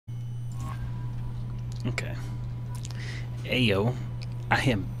Okay. Ayo, I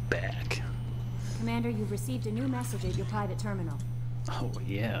am back. Commander, you've received a new message at your private terminal. Oh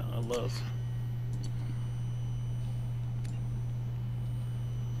yeah, I love.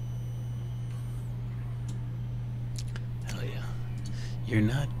 Hell yeah. You're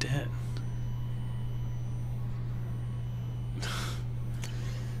not dead.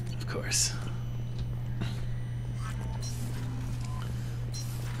 Of course.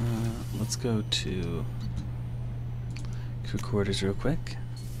 Let's go to crew quarters real quick.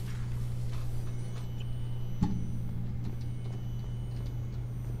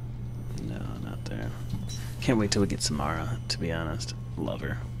 No, not there. Can't wait till we get Samara, to be honest. Love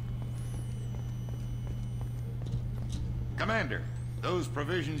her. Commander, those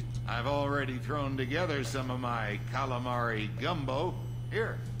provisions, I've already thrown together some of my calamari gumbo.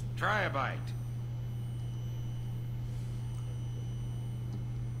 Here, try a bite.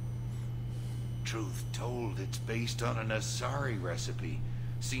 Truth told, it's based on an Asari recipe.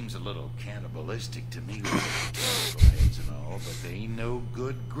 Seems a little cannibalistic to me with the tentacle heads and all, but they ain't no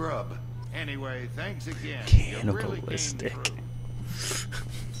good grub. Anyway, thanks again. Cannibalistic.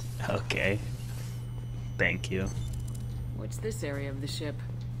 Okay. Thank you. What's this area of the ship?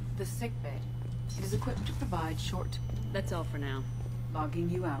 The sick bay. It is equipped to provide short. That's all for now. Logging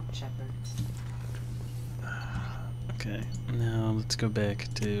you out, Shepard. Okay, now let's go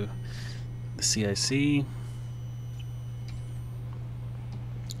back to the CIC.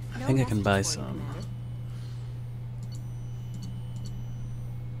 I think I can buy some.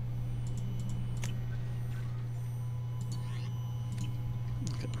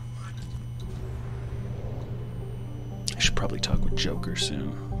 Okay. I should probably talk with Joker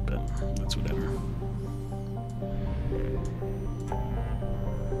soon, but that's whatever.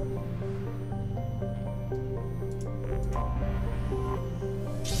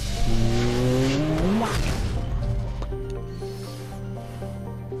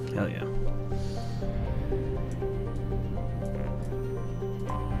 Hell yeah.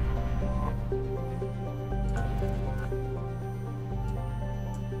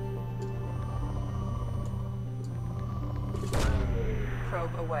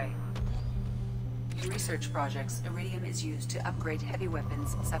 Probe away. In research projects, Iridium is used to upgrade heavy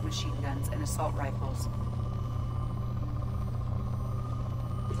weapons, submachine guns, and assault rifles.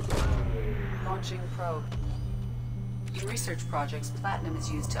 Launching probe. In research projects, Platinum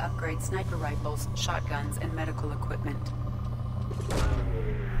is used to upgrade sniper rifles, shotguns, and medical equipment.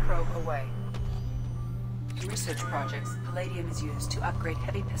 Probe away. In research projects, Palladium is used to upgrade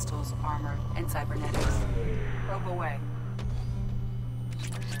heavy pistols, armor, and cybernetics. Probe away.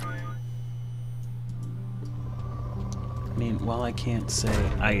 I mean, while I can't say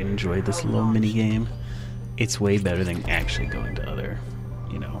I enjoyed this little mini game, it's way better than actually going to other,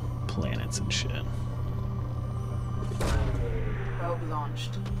 you know, planets and shit. Probe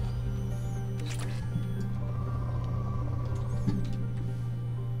launched.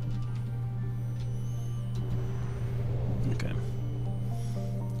 Okay.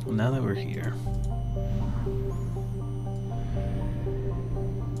 Well, now that we're here,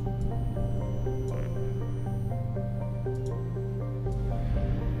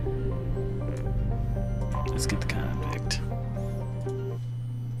 let's get the convict.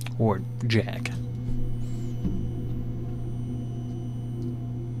 Or Jack.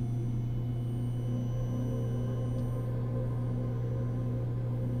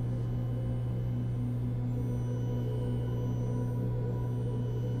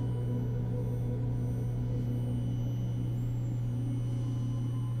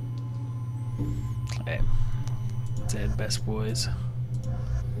 Hey, let's add best boys.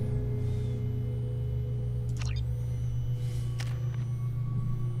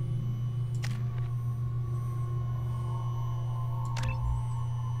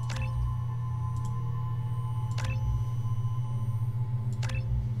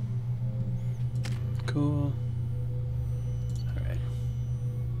 Cool. All right.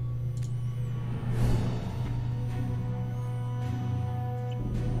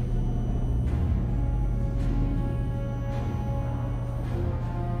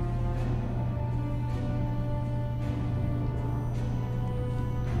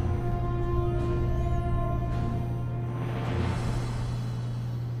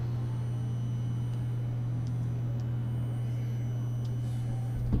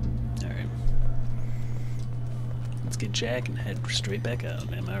 Get Jack and head straight back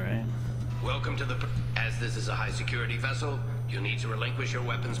out, am I right? Welcome to the... As this is a high-security vessel, you'll need to relinquish your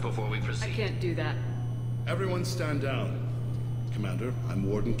weapons before we proceed. I can't do that. Everyone stand down. Commander, I'm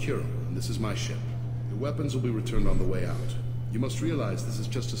Warden Kurum, and this is my ship. Your weapons will be returned on the way out. You must realize this is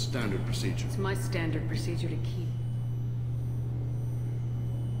just a standard procedure. It's my standard procedure to keep.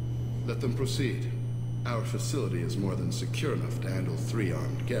 Let them proceed. Our facility is more than secure enough to handle 3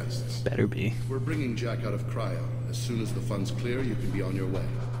 armed guests. Better be. We're bringing Jack out of cryo. As soon as the funds clear, you can be on your way.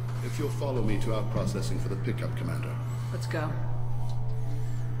 If you'll follow me to out-processing for the pickup, Commander. Let's go.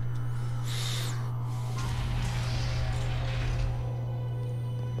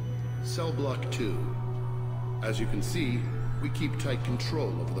 Cell Block 2. As you can see, we keep tight control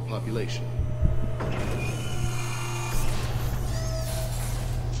over the population.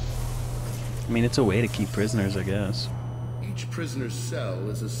 I mean, it's a way to keep prisoners, I guess. Each prisoner's cell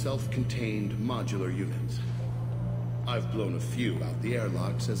is a self-contained modular unit. I've blown a few out the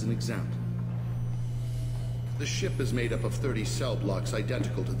airlocks as an example. The ship is made up of 30 cell blocks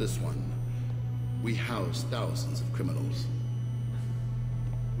identical to this one. We house thousands of criminals.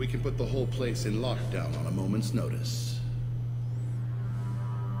 We can put the whole place in lockdown on a moment's notice.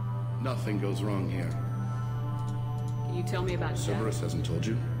 Nothing goes wrong here. Can you tell me about Jack? Cerberus hasn't told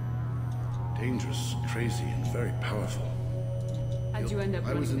you? Dangerous, crazy, and very powerful. How'd you end up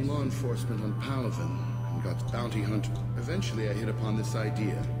I was running in this? law enforcement on Palaven and got bounty hunt. Eventually I hit upon this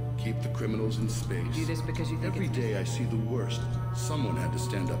idea. Keep the criminals in space. You do this because you think Every it's day I see the worst. Someone had to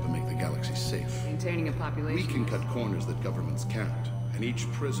stand up and make the galaxy safe. maintaining a We population. can cut corners that governments can't. And each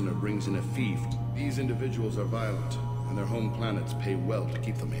prisoner brings in a fee. These individuals are violent, and their home planets pay well to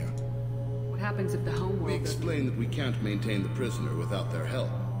keep them here. What happens if the home We world doesn't... explain that we can't maintain the prisoner without their help.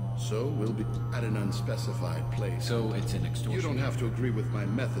 So we'll be at an unspecified place. So it's an extortion. You don't have to agree with my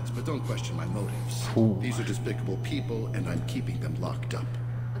methods, but don't question my motives. Ooh. These are despicable people, and I'm keeping them locked up.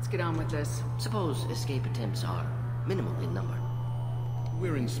 Let's get on with this. Suppose escape attempts are minimal in number.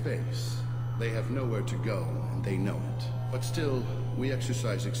 We're in space. They have nowhere to go, and they know it. But still, we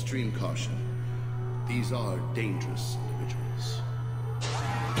exercise extreme caution. These are dangerous individuals.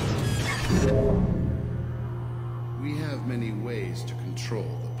 We have many ways to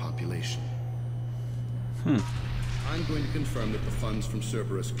control the population. I'm going to confirm that the funds from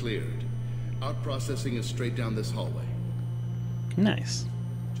Cerberus cleared. Out-processing is straight down this hallway. Nice.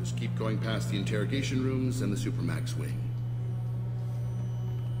 Just keep going past the interrogation rooms and the Supermax wing.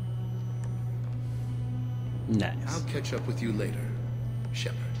 Nice. I'll catch up with you later,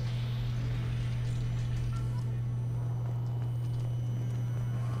 Shepard.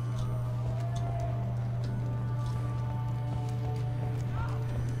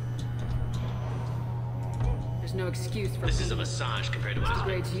 There's no excuse for... This is a massage compared to what It is...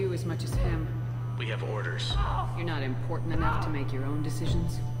 degrades you as much as him. We have orders. You're not important enough to make your own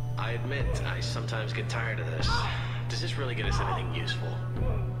decisions. I admit, I sometimes get tired of this. Does this really get us anything useful?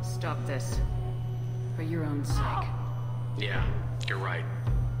 Stop this. For your own sake. Yeah, you're right.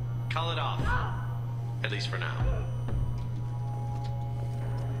 Call it off. At least for now.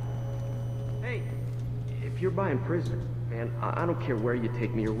 Hey, if you're buying prisoner, man, I don't care where you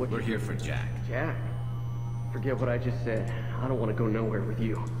take me or what. We're here for Jack. Jack. Forget what I just said. I don't want to go nowhere with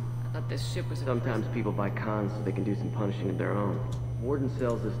you. I thought this ship was... a Sometimes people buy cons so they can do some punishing of their own. Warden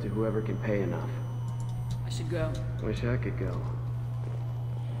sells this to whoever can pay enough. I should go. Wish I could go.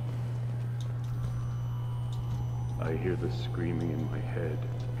 I hear the screaming in my head.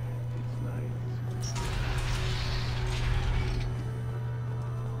 It's nice.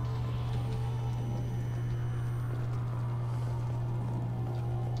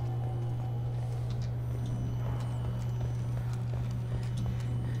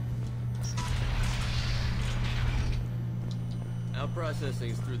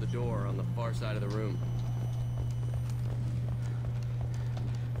 Out-processing's through the door on the far side of the room.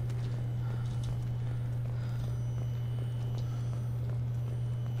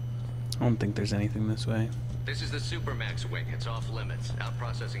 I don't think there's anything this way. This is the Supermax wing. It's off limits. Out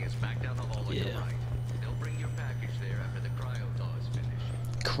processing is back down the hall on your Yeah. right. They'll bring your package there after the cryo thaw is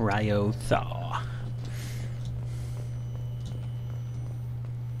finished. Cryo thaw.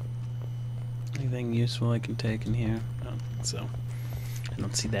 Anything useful I can take in here? I don't think so. I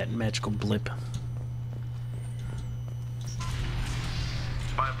don't see that magical blip.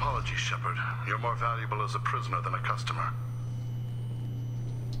 My apologies, Shepard. You're more valuable as a prisoner than a customer.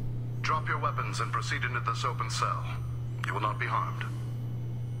 Drop your weapons and proceed into this open cell. You will not be harmed.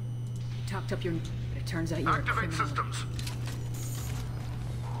 You talked up your... But it turns out you're Activate a criminal. systems.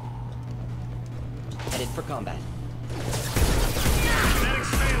 Headed for combat.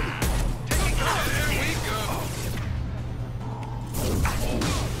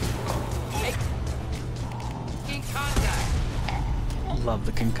 Love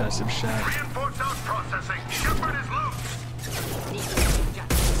the concussive shot. Reinforce out processing. Shepard is loose.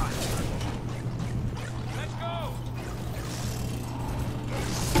 Let's go!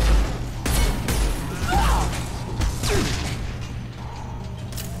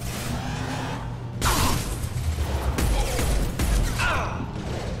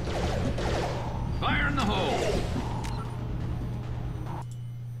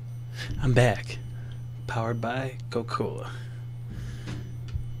 I'm back. Powered by Coca-Cola.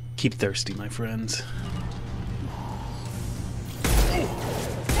 Keep thirsty, my friends. That's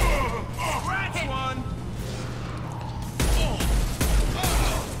one!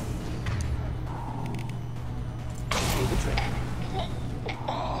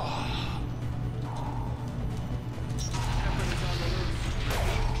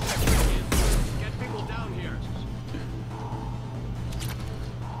 Get people down here.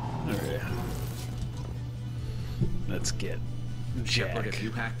 Alright. Let's get Shepard, Jack. if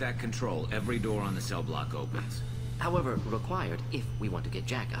you hack that control, every door on the cell block opens. However, required if we want to get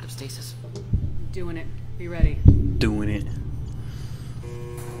Jack out of stasis. Doing it. Be ready. Doing it.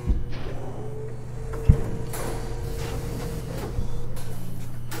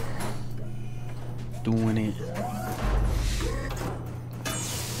 Doing it.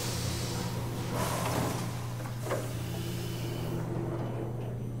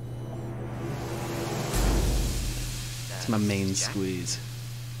 It's my main squeeze.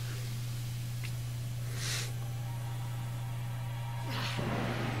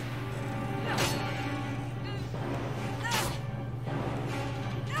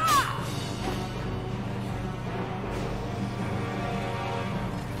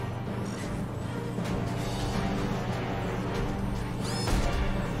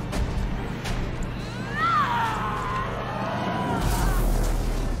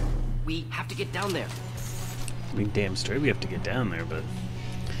 We have to get down there. I mean, damn straight we have to get down there, but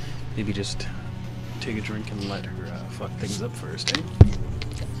maybe just take a drink and let her fuck things up first, eh?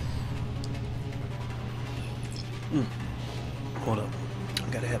 Hold up. I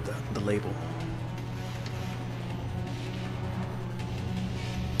gotta have the label.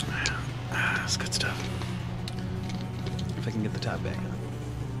 That's good stuff. If I can get the top back on.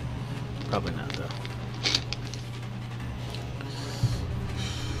 Probably not, though.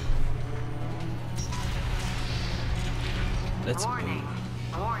 That's Warning.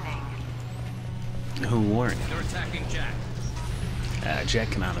 Warning. Who warned? They're attacking Jack. Jack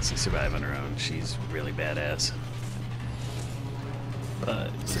can honestly survive on her own. She's really badass.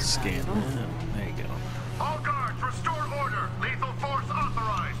 But scan. There you go. All guards, restore order. Lethal force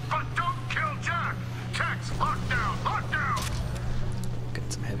authorized, but don't kill Jack. Tex, lockdown, lockdown.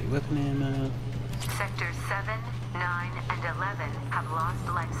 Got some heavy weapon ammo. Sectors 7, 9, and 11 have lost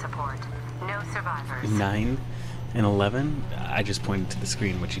life support. No survivors. 9 and 11. I just pointed to the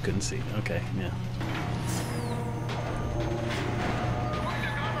screen, which you couldn't see. Okay, yeah.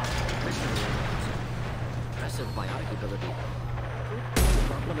 Impressive biotic ability. Could be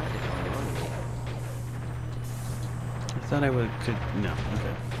problematic on the runway. I thought I could. No.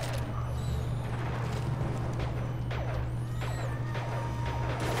 Okay.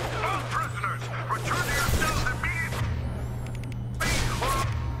 All prisoners, return to your cells immediately.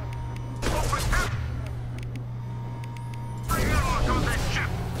 Open every airlock on this ship.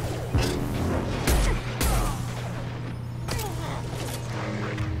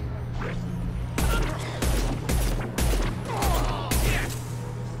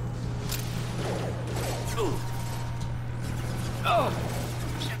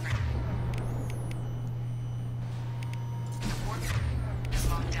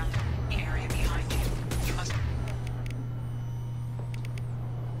 Lock down the area behind you. You must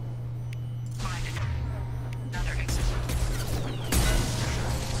find another exit.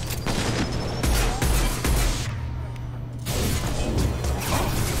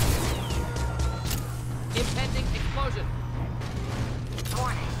 Impending explosion.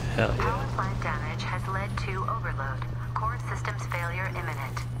 Warning. Hell yeah. Power plant damage has led to overload. Core systems failure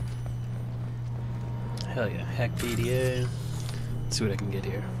imminent. Hell yeah. Hackpedia. Let's see what I can get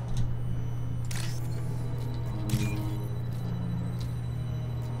here.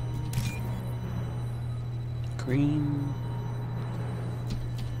 Green.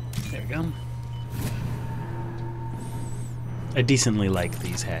 There we go. I decently like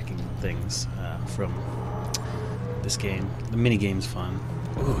these hacking things from this game. The minigame's fun.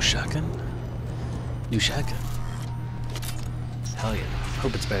 Ooh, shotgun. New shotgun. Hell yeah.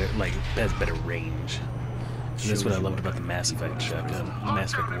 Hope it's better, like, has better range. That's what I loved about the Mass Effect shotgun.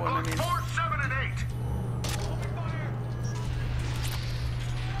 Mass Effect 1, I mean. 4, 7, and 8.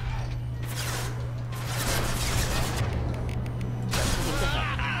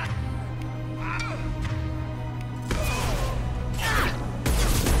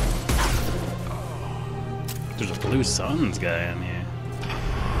 There's a Blue Suns guy on here.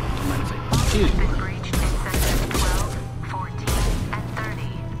 Don't mind if I do. Breached in sectors 12, 14, and 30.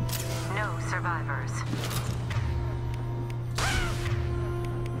 No survivors.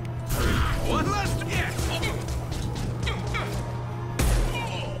 One less. Yeah.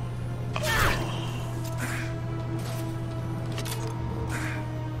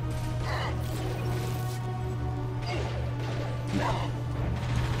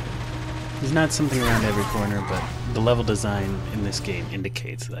 There's not something around every corner, but the level design in this game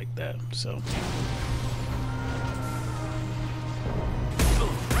indicates like that, so...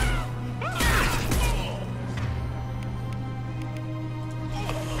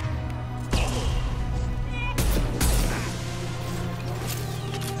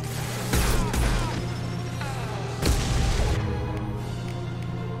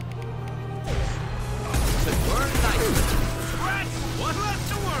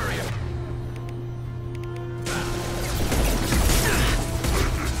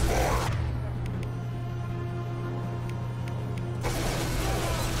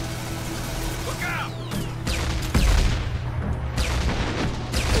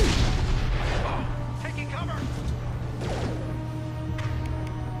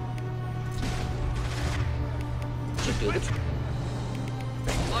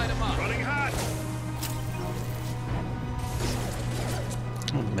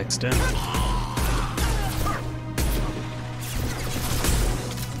 Oh, mixed in. Can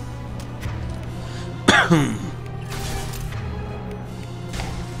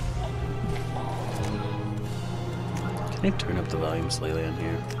I turn up the volume slightly on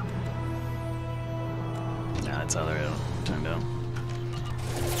here? Nah, it's already turned down.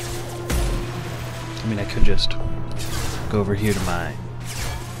 I mean, I could just go over here to my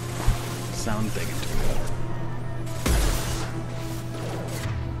sound thing and turn it up.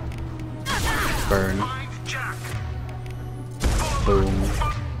 Burn. Boom.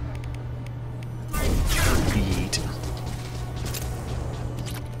 Beat.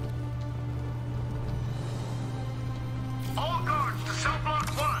 All guards to cell block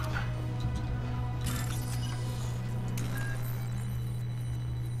 1.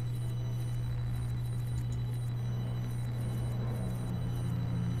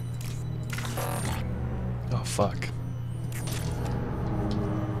 Oh, fuck.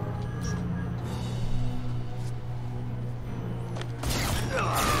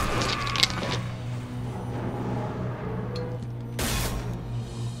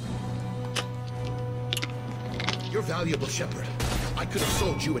 You're valuable, Shepard. I could have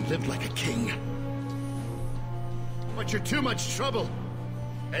sold you and lived like a king. But you're too much trouble.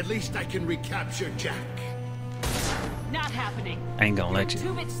 At least I can recapture Jack. Not happening. I ain't gonna let you.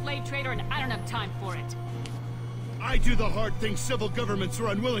 Two-bit slave trader, and I don't have time for it. I do the hard things civil governments are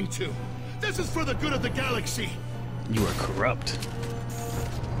unwilling to. This is for the good of the galaxy. You are corrupt.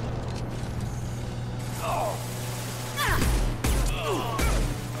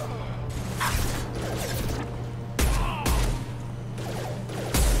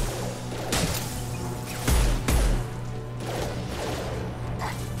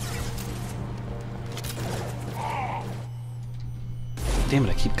 Damn it,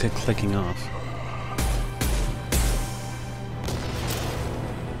 I keep clicking off.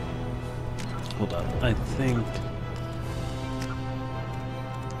 Hold up, I think...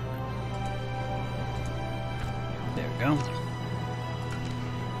 There we go.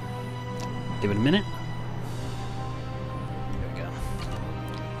 Give it a minute. There we go.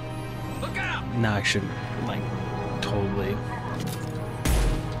 Look out! Now I shouldn't, like, totally...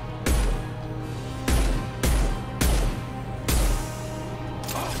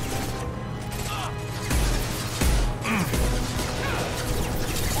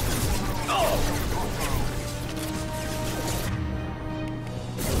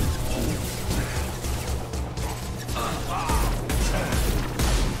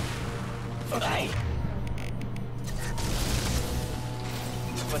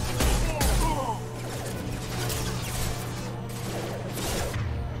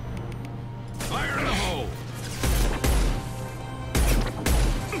 Fire in the hole!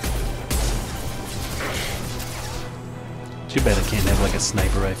 Too bad I can't have, like, a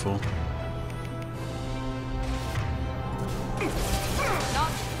sniper rifle.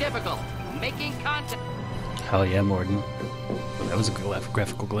 Not difficult. Making contact. Hell yeah, Morden. That was a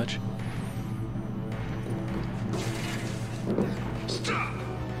graphical glitch. Stop!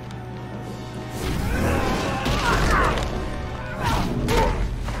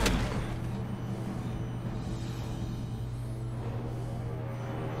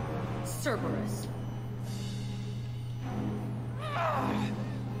 Cerberus.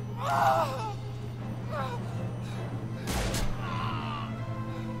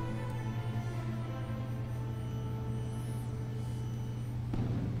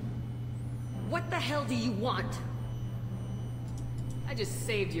 What the hell do you want? I just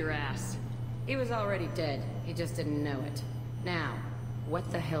saved your ass. He was already dead. He just didn't know it. Now, what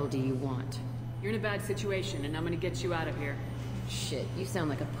the hell do you want? You're in a bad situation, and I'm gonna get you out of here. Shit, you sound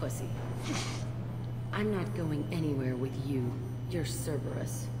like a pussy. I'm not going anywhere with you. You're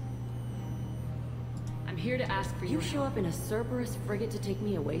Cerberus. here to ask for You your show help. up in a Cerberus frigate to take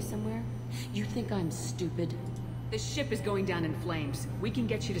me away somewhere? You think I'm stupid? The ship is going down in flames. We can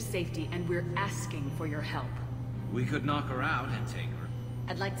get you to safety, and we're asking for your help. We could knock her out and take her.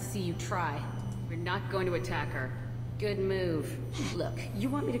 I'd like to see you try. We're not going to attack her. Good move. Look, you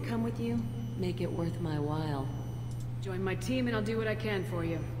want me to come with you? Make it worth my while. Join my team and I'll do what I can for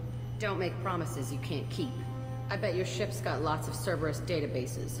you. Don't make promises you can't keep. I bet your ship's got lots of Cerberus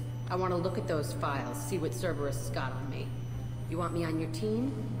databases. I want to look at those files, see what Cerberus has got on me. You want me on your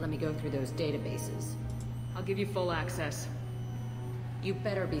team? Let me go through those databases. I'll give you full access. You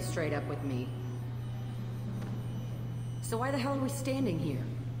better be straight up with me. So why the hell are we standing here?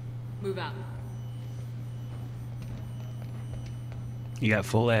 Move out. You got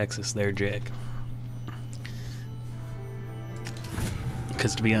full access there, Jack.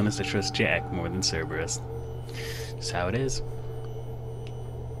 Because to be honest, I trust Jack more than Cerberus. Just how it is.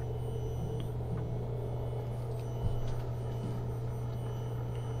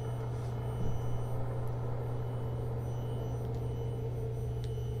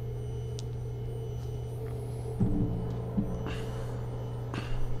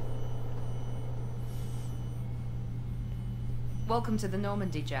 Welcome to the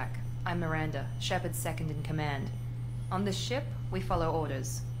Normandy, Jack. I'm Miranda, Shepard's second in command. On this ship, we follow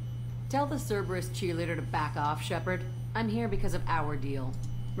orders. Tell the Cerberus cheerleader to back off, Shepard. I'm here because of our deal.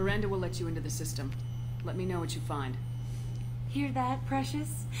 Miranda will let you into the system. Let me know what you find. Hear that,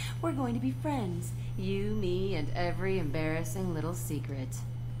 Precious? We're going to be friends. You, me, and every embarrassing little secret.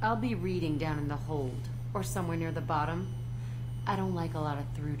 I'll be reading down in the hold, or somewhere near the bottom. I don't like a lot of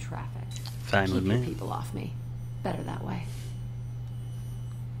through traffic. Fine with Keep me. your people off me. Better that way.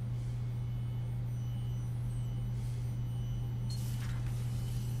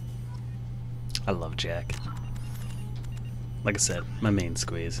 I love Jack. Like I said, my main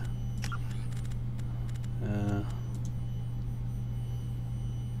squeeze. There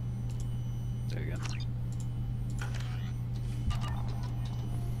you go.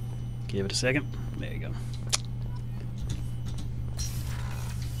 Give it a second. There you go.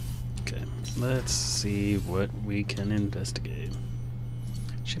 Okay, let's see what we can investigate.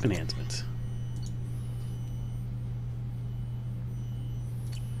 Ship enhancements.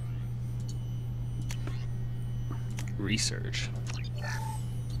 Research.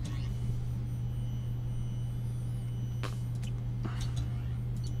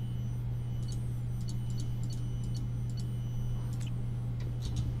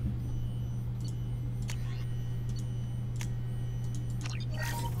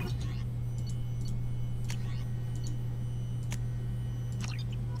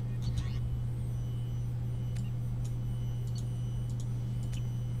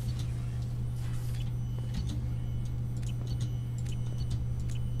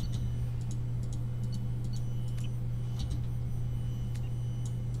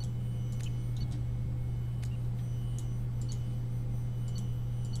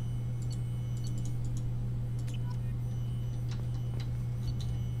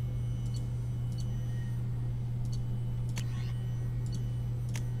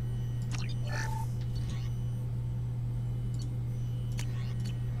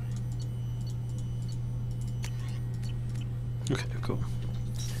 Okay, cool.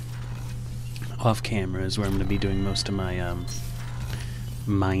 Off camera is where I'm going to be doing most of my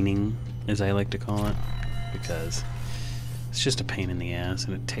mining, as I like to call it, because it's just a pain in the ass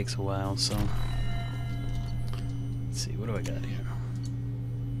and it takes a while. So let's see, what do I got here?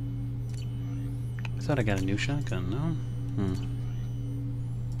 I thought I got a new shotgun. No?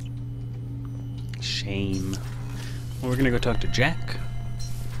 Shame. Well, we're gonna go talk to Jack,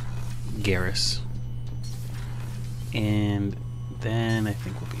 Garrus, and then I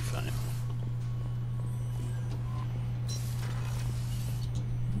think we'll be fine.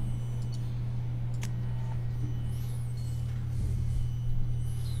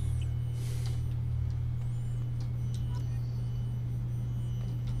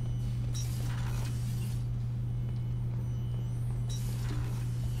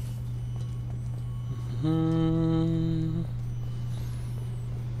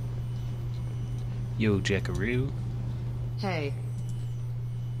 Yo, Jackaroo. Hey.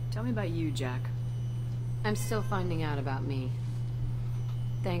 Tell me about you, Jack. I'm still finding out about me.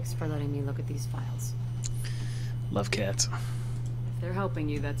 Thanks for letting me look at these files. Love cats. If they're helping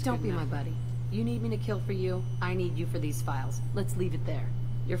you, that's Don't good be enough. my buddy. You need me to kill for you, I need you for these files. Let's leave it there.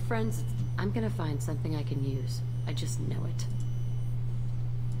 Your friends, I'm gonna find something I can use. I just know it.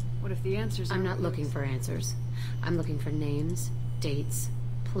 What if the answers I'm aren't not looking yours? for answers. I'm looking for names, dates,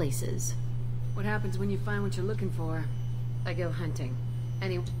 places. What happens when you find what you're looking for? I go hunting.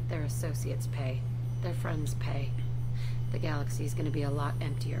 Their associates pay. Their friends pay. The galaxy's gonna be a lot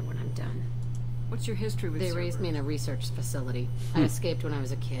emptier when I'm done. What's your history with They raised me in a research facility. I escaped when I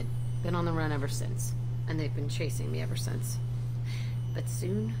was a kid. Been on the run ever since. And they've been chasing me ever since. But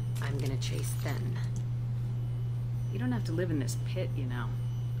soon, I'm gonna chase them. You don't have to live in this pit, you know.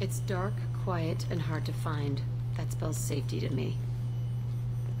 It's dark, quiet, and hard to find. That spells safety to me.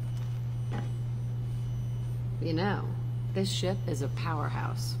 You know, this ship is a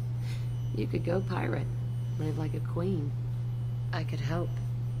powerhouse. You could go pirate. Live like a queen. I could help.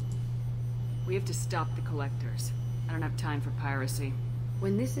 We have to stop the collectors. I don't have time for piracy.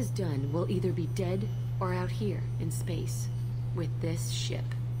 When this is done, we'll either be dead or out here in space with this ship.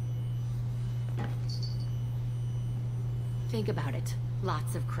 Think about it.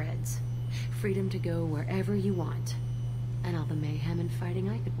 Lots of creds. Freedom to go wherever you want. And all the mayhem and fighting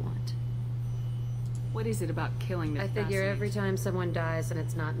I could want. What is it about killing that I figure every time someone dies and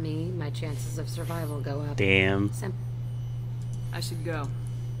it's not me, my chances of survival go up. Damn. I should go.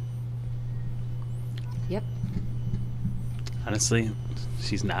 Yep. Honestly,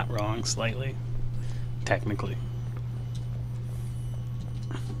 she's not wrong slightly. Technically.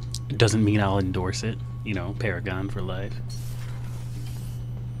 It doesn't mean I'll endorse it. You know, Paragon for life.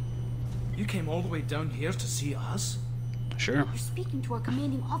 You came all the way down here to see us? Sure. You're speaking to our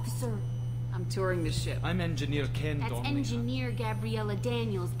commanding officer. I'm touring the ship. I'm Engineer Ken That's Donnelly. Engineer Gabriella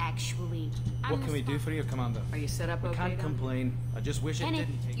Daniels, actually. What can we do for you, Commander? Are you set up okay? I can't complain. I just wish it Kenneth,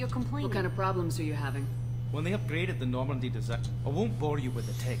 didn't take... you're complaining. What kind of problems are you having? When they upgraded the Normandy design... I won't bore you with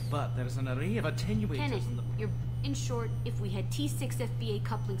the tech, but there's an array of attenuators Kenneth, in the... in short, if we had T6 FBA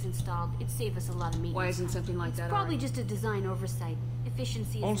couplings installed, it'd save us a lot of maintenance. Why isn't something like that Probably already? just a design oversight.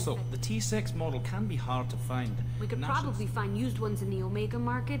 Efficiency is Also, the T6 model can be hard to find. We could probably find used ones in the Omega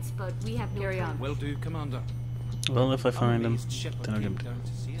markets, but we have no time. Will do, Commander. Well, if I find them, Shepard then I'll came get down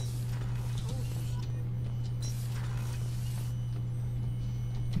to see us.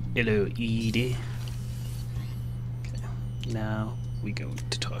 Hello, Edie. Okay. Now we go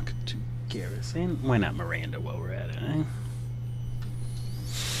to talk to Garrus. And why not Miranda while we're at it, eh?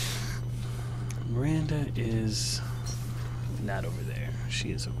 Miranda is not over there.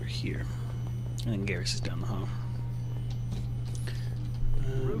 She is over here. And then Garrus is down the hall.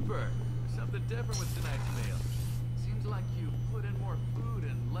 Rupert, something different with tonight's meal. Seems like you put in more food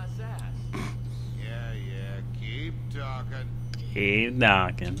and less ass. Yeah, keep talking. Keep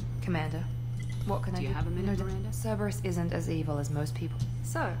knocking. Commander, what can I do? Do you have a minute, No, Miranda? Cerberus isn't as evil as most people.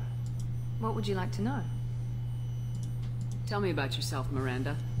 So, what would you like to know? Tell me about yourself,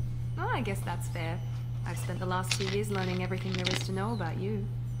 Miranda. Oh, I guess that's fair. I've spent the last 2 years learning everything there is to know about you.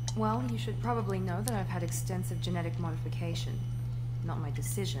 Well, you should probably know that I've had extensive genetic modification. Not my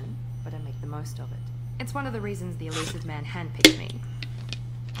decision, but I make the most of it. It's one of the reasons the elusive man handpicked me.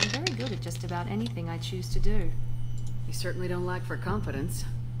 I'm very good at just about anything I choose to do. You certainly don't lack for confidence.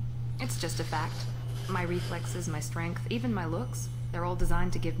 It's just a fact. My reflexes, my strength, even my looks, they're all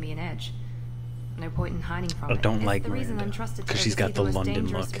designed to give me an edge. No point in hiding from it. Don't It's like the reason Miranda, I'm trusted to 'cause she's got oversee the most London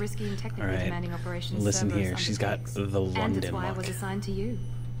dangerous, look. risky, and technically Alright. demanding operations Listen Cerberus here, she's got undertakes. the And London it's why I look, was assigned to you.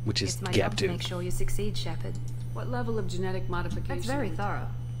 which is It's my job to Gaptooth. make sure you succeed, Shepard. What level of genetic modification? That's very thorough.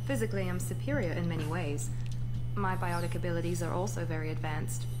 Physically, I'm superior in many ways. My biotic abilities are also very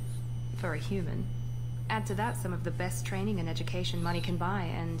advanced. For a human. Add to that some of the best training and education money can buy,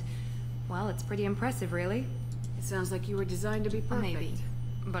 and... well, it's pretty impressive, really. It sounds like you were designed to be perfect. Maybe.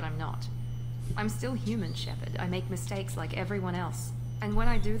 But I'm not. I'm still human, Shepard. I make mistakes like everyone else. And when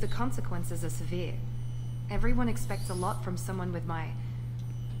I do, the consequences are severe. Everyone expects a lot from someone with my...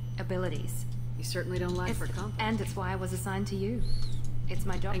 abilities. You certainly don't lack for confidence. And it's why I was assigned to you. It's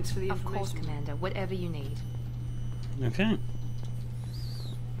my job. Thanks for the Of course, information. Commander. Whatever you need. Okay.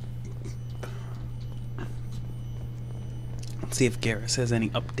 Let's see if Garrus has any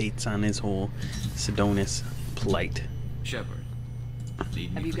updates on his whole Sidonis plight. Shepard.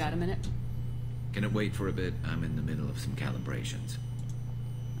 Need Have me you for got a minute? Can it wait for a bit? I'm in the middle of some calibrations.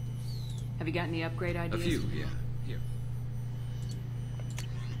 Have you got any upgrade A ideas? few, yeah. Here.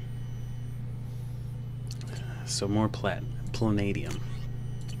 So more planadium.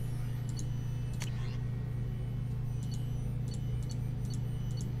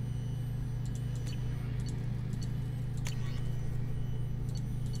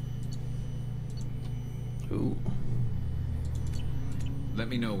 Ooh. Let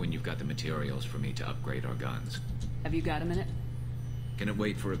me know when you've got the materials for me to upgrade our guns. Have you got a minute? Can it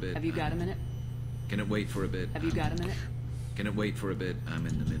wait for a bit? Have you got a minute? Can it wait for a bit? Have you got a minute? Can it wait for a bit? I'm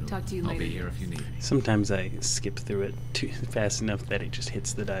in the middle. Talk to you I'll later, be here if you need me. Sometimes I skip through it too fast enough that it just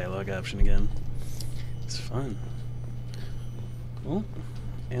hits the dialogue option again. It's fun. Well,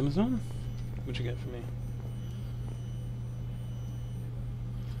 Amazon? What you got for me?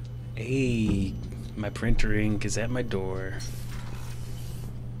 Hey, my printer ink is at my door.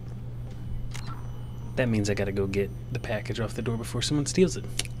 That means I gotta go get the package off the door before someone steals it.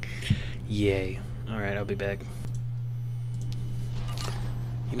 Yay. Alright, I'll be back.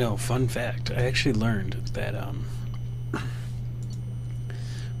 You know, fun fact, I actually learned that,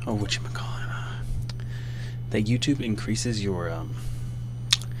 that YouTube increases your,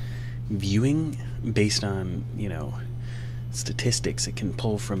 viewing based on, you know, statistics it can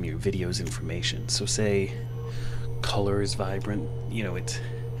pull from your video's information. So say color is vibrant, you know, it's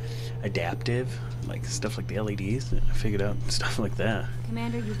adaptive, like stuff like the LEDs. I figured out stuff like that.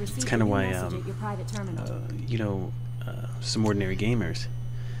 Commander, you've received It's kind of why, at your private terminal. you know, some ordinary gamers,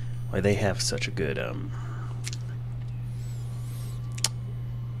 why they have such a good,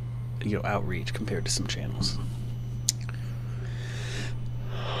 you know, outreach compared to some channels.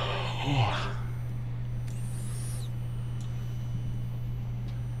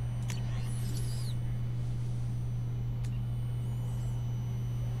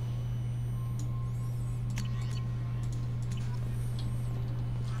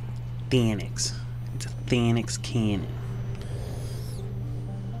 Thanix. It's a Thanix cannon.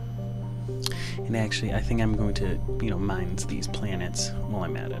 And actually, I think I'm going to, you know, mine these planets while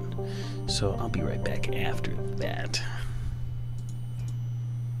I'm at it. So I'll be right back after that.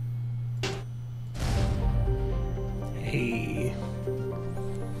 Hey.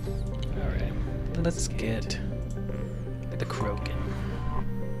 Alright. Let's get the Krogan.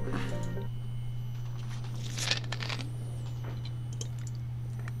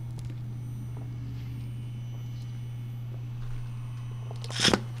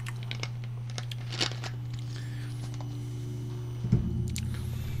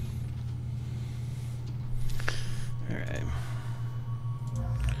 Alright.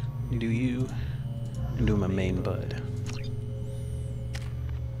 Do you and do my main bud.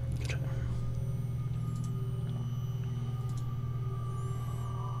 Okay.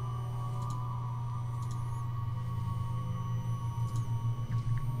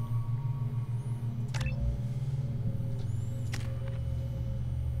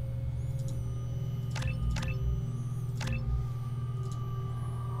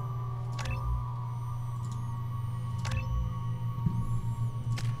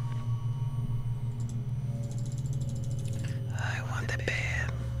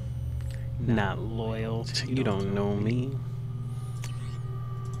 Not loyal. You don't know me.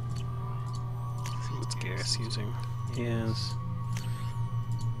 Let's see what's Garrus using. Yes.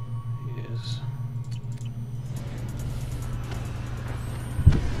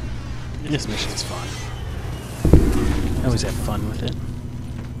 This mission's fun. I always have fun with it.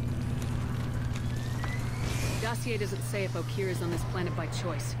 Dossier doesn't say if Okeer is on this planet by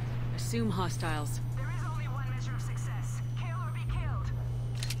choice. Assume hostiles.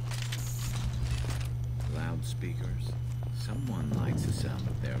 Loudspeakers. Someone likes the sound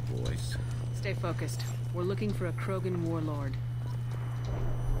of their voice. Stay focused. We're looking for a Krogan warlord.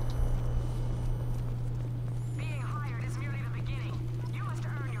 Being hired is merely the beginning. You must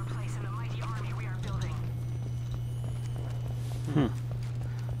earn your place in the mighty army we are building.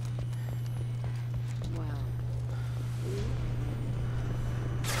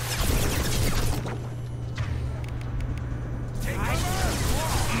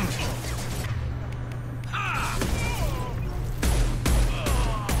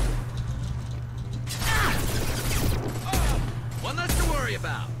 One less to worry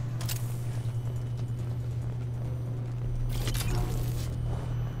about.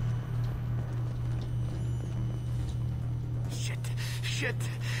 Shit.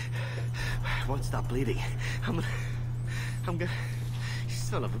 I won't stop bleeding. I'm gonna... You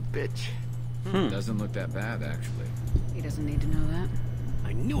son of a bitch. Doesn't look that bad, actually. He doesn't need to know that.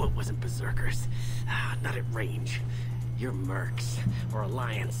 I knew it wasn't Berserkers. Not at range. You're Mercs or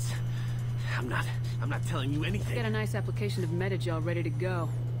Alliance. I'm not telling you anything. Got a nice application of Metagel ready to go.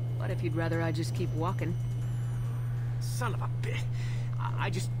 But if you'd rather I just keep walking. Son of a bitch.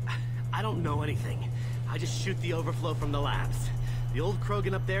 I don't know anything. I just shoot the overflow from the labs. The old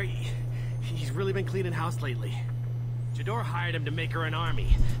Krogan up there, he's really been cleaning house lately. Jador hired him to make her an army,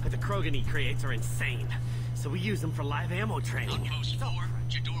 but the Krogan he creates are insane. So we use them for live ammo training. Outpost 4,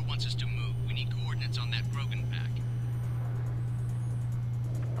 Jador wants us to move. We need coordinates on that Krogan pack.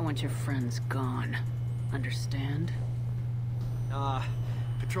 I want your friends gone. Understand?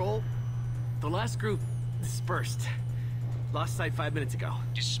 Patrol, the last group dispersed. Lost sight 5 minutes ago.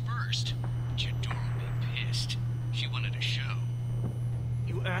 Dispersed? Jador will be pissed. She wanted a show.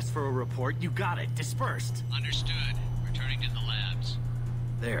 You asked for a report, you got it. Dispersed. Understood. Returning to the labs.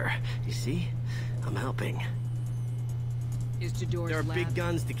 There, you see? I'm helping. Is Jador's There are lab? big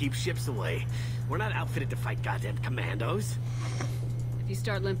guns to keep ships away. We're not outfitted to fight goddamn commandos. If you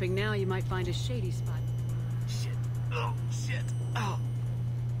start limping now, you might find a shady spot. Shit. Oh, shit. Oh.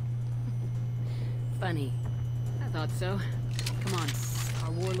 Funny. I thought so. Come on.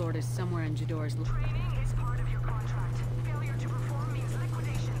 Our warlord is somewhere in Jador's lab. Training is part of your contract. Failure to perform means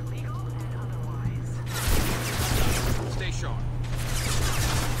liquidation, legal and otherwise. Stay sharp.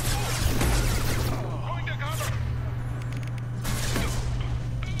 Going to cover!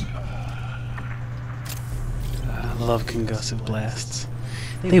 I love concussive blasts.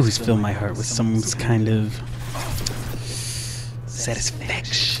 They always fill my heart with some kind of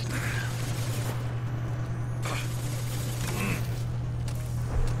satisfaction.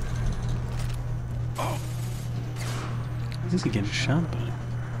 What is he getting shot by?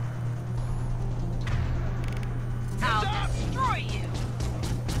 I'll destroy you!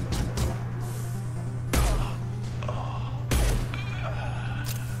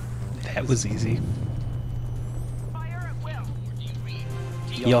 That was easy.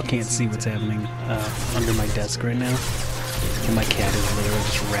 Y'all can't see what's happening under my desk right now. And my cat is literally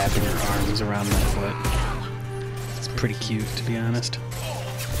just wrapping her arms around my foot. It's pretty cute, to be honest.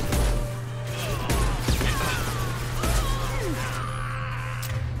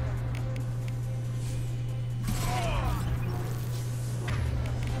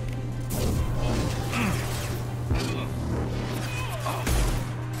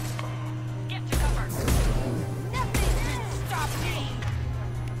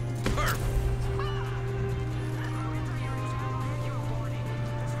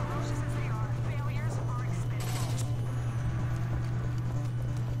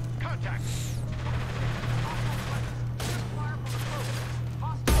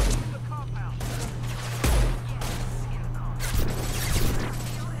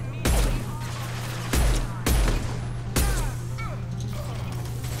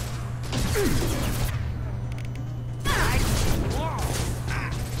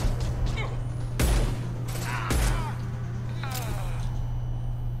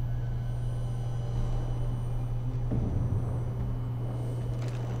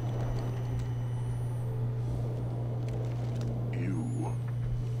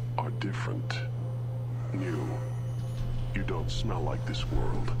 Different. New. You don't smell like this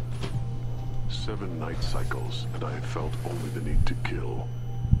world. 7 night cycles, and I have felt only the need to kill.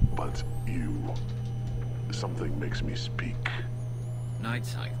 But you... something makes me speak. Night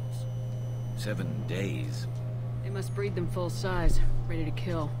cycles. 7 days. They must breed them full size, ready to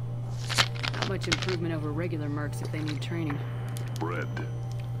kill. Not much improvement over regular mercs if they need training. Bred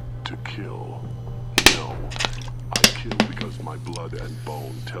to kill. No. I kill because my blood and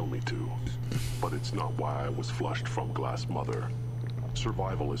bone tell me to. But it's not why I was flushed from Glass Mother.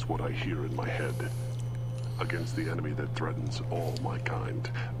 Survival is what I hear in my head. Against the enemy that threatens all my kind.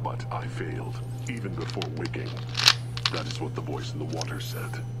 But I failed, even before waking. That is what the voice in the water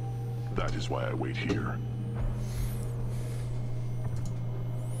said. That is why I wait here.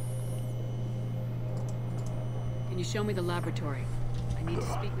 Can you show me the laboratory? I need to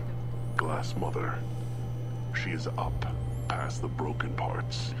speak with them. Glass Mother. She is up, past the broken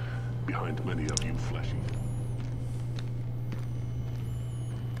parts, behind many of you fleshy.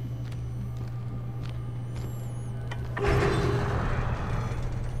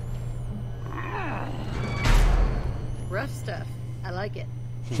 Rough stuff. I like it.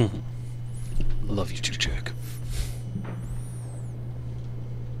 Love you too, Jack.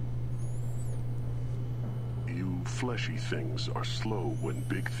 You fleshy things are slow when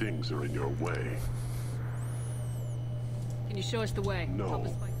big things are in your way. Can you show us the way? No. Help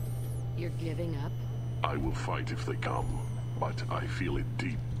us fight. You're giving up? I will fight if they come, but I feel it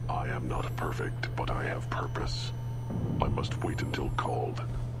deep. I am not perfect, but I have purpose. I must wait until called,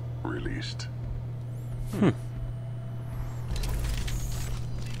 released.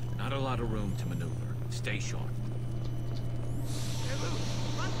 Not a lot of room to maneuver. Stay sharp.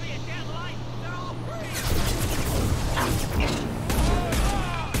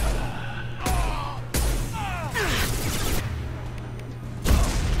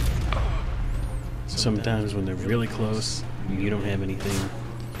 Sometimes when they're really close, you don't have anything.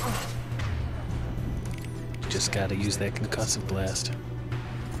 Just gotta use that concussive blast.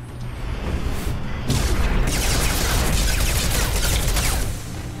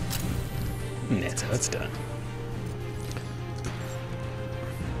 And that's how it's done.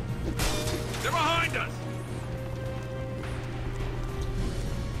 They're behind us!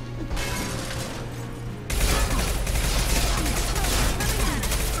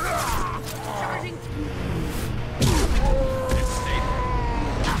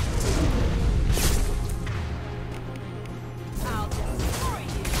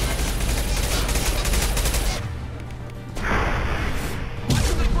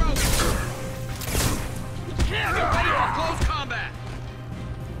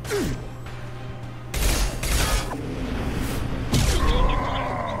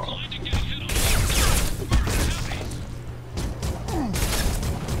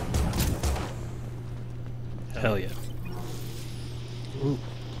 Hell yeah. Ooh,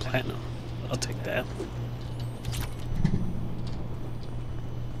 platinum. I'll take that.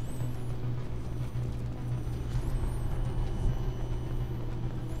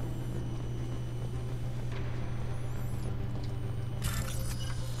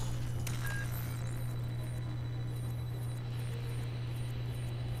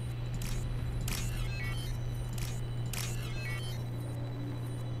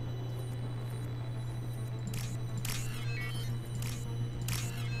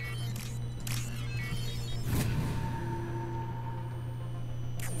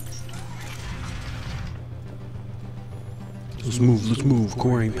 Let's move.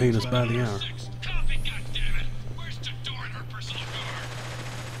 Corey ain't paying us by the hour.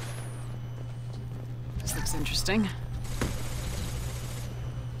 This looks interesting.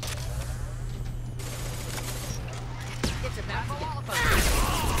 It's about to all of us.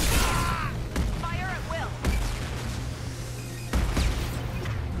 Fire at will.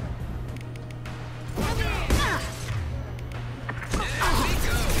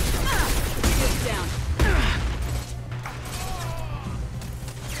 Get down.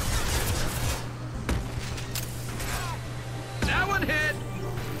 That one hit.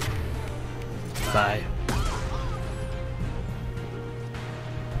 Bye.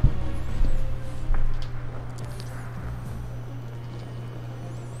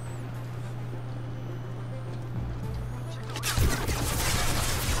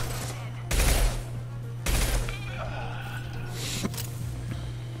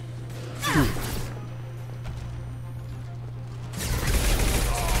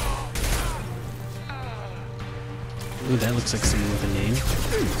 Ooh, that looks like someone with a name.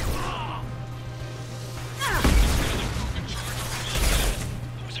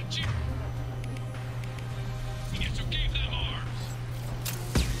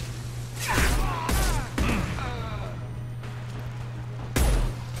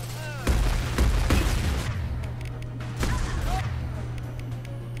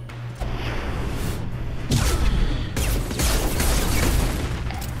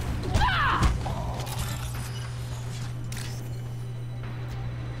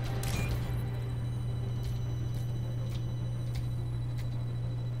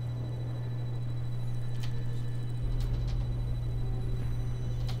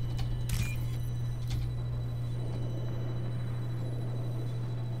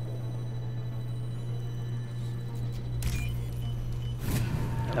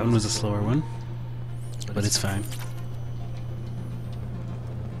 That one was a slower one, but it's fine.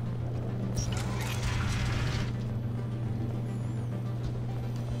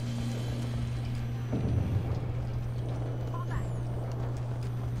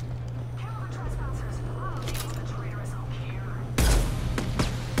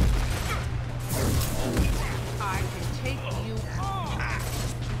 I can take you on.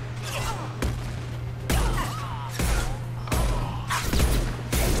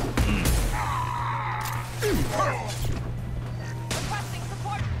 Requesting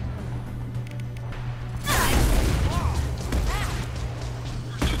support.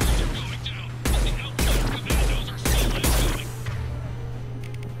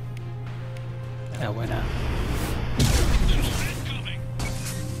 That went out.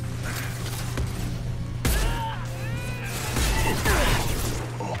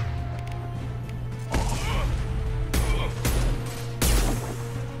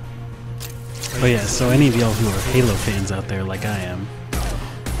 Oh yeah, so any of y'all who are Halo fans out there like I am,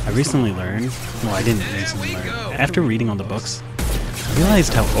 I recently learned, well I didn't recently learn, after reading all the books, I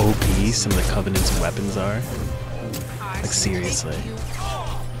realized how OP some of the Covenant's weapons are. Like seriously.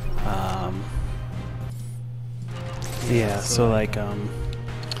 Yeah, so like,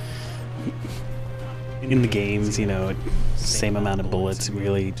 in the games, you know, same amount of bullets,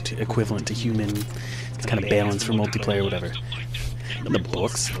 really equivalent to human, it's kind of balanced for multiplayer, whatever. In the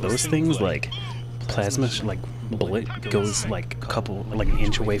books, those things, like, plasma, like, bullet goes, like, an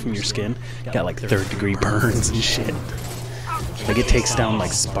inch away from your skin, got, like, third-degree burns and shit. Like, it takes down,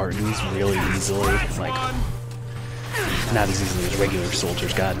 like, Spartans really easily, like, not as easily as regular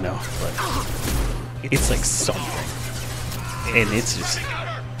soldiers, God, no, but it's, like, something. And it's just,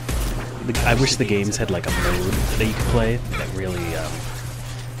 I wish the games had, like, a mode that you could play that really,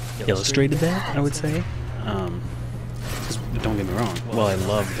 illustrated that, I would say. Don't get me wrong, while I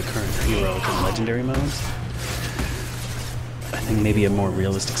love the current heroic and legendary modes, I think maybe a more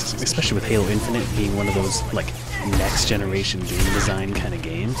realistic system, especially with Halo Infinite being one of those, like, next generation game design kind of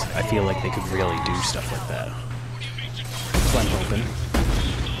games, I feel like they could really do stuff like that. So I'm hoping.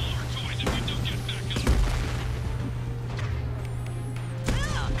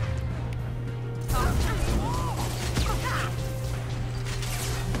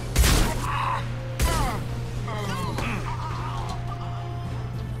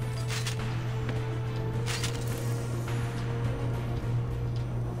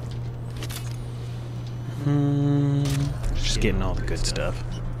 Just getting all the good stuff.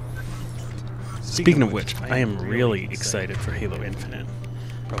 Speaking of which, I am really excited for Halo Infinite.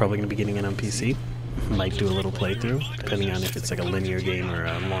 Probably going to be getting it on PC. Might do a little playthrough, depending on if it's like a linear game or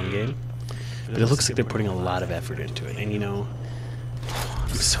a long game. But it looks like they're putting a lot of effort into it. And you know,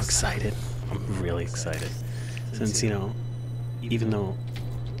 I'm so excited. I'm really excited. Since, you know, even though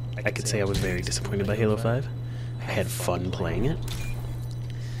I could say I was very disappointed by Halo 5, I had fun playing it.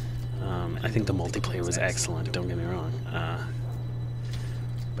 I think the multiplayer was excellent, don't get me wrong.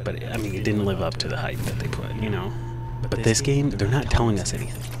 But, I mean, it didn't live up to the hype that they put, you know. But this game, they're not telling us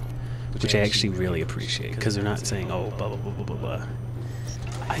anything, which I actually really appreciate, because they're not saying, oh, blah, blah, blah, blah, blah, blah.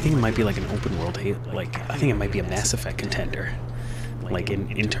 I think it might be like an open world Halo, like, I think it might be a Mass Effect contender, like,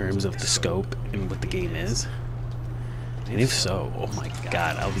 in terms of the scope and what the game is. And if so, oh my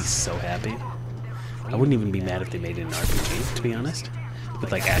god, I'll be so happy. I wouldn't even be mad if they made it an RPG, to be honest,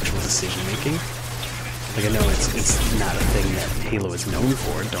 with like actual decision making. Like, I know it's not a thing that Halo is known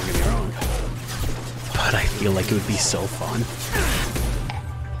for, don't get me wrong, but I feel like it would be so fun.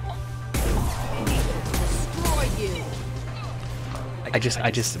 I just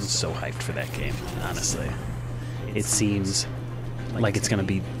am so hyped for that game, honestly. It seems like it's gonna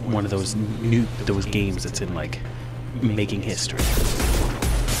be one of those games that's in like making history.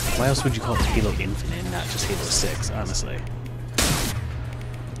 Why else would you call it Halo Infinite and not just Halo 6, honestly?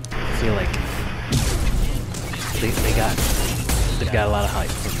 I feel like they've got a lot of hype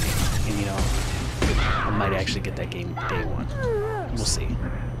from me, and you know, I might actually get that game day one. We'll see.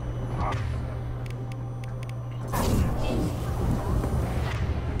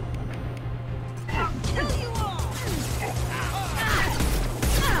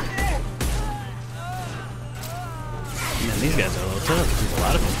 Man, these guys are a little tough. There's a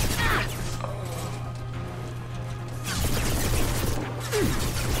lot of them.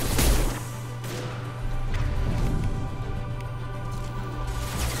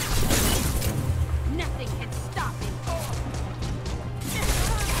 Nothing can stop him.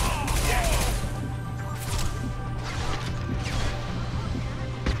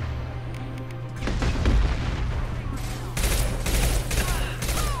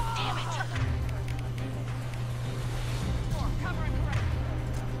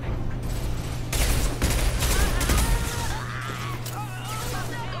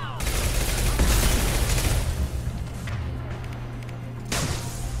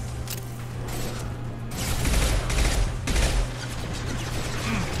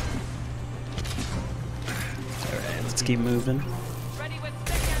 Let's keep moving. Ready with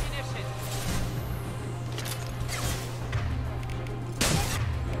thick ammunition.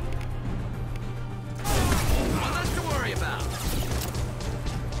 Well, nothing to worry about.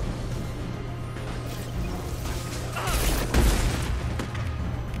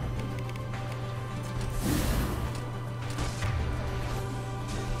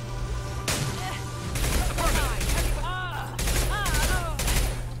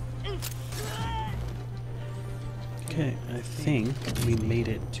 Okay, I think we made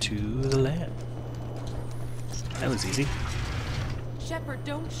it to the lab. That was easy. Shepard,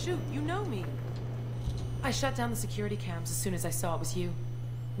 don't shoot. You know me. I shut down the security cams as soon as I saw it was you.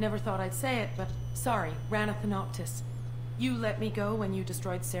 Never thought I'd say it, but sorry, Rana Thanoptis. You let me go when you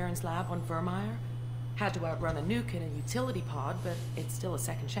destroyed Saren's lab on Vermeer. Had to outrun a nuke in a utility pod, but it's still a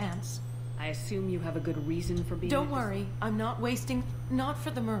second chance. I assume you have a good reason for being... Don't worry, I'm not wasting... Not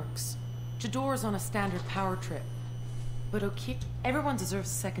for the mercs. Jador's on a standard power trip. But okay, everyone deserves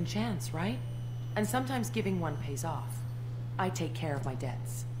a second chance, right? And sometimes giving one pays off. I take care of my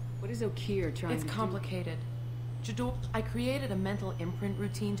debts. What is Okeer trying to do? It's complicated. Jador, I created a mental imprint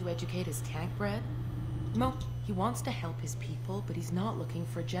routine to educate his tank bred. He wants to help his people, but he's not looking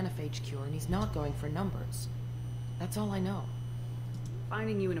for a genophage cure, and he's not going for numbers. That's all I know.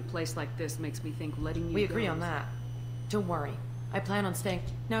 Finding you in a place like this makes me think letting you We go agree on is- that. Don't worry. I plan on staying.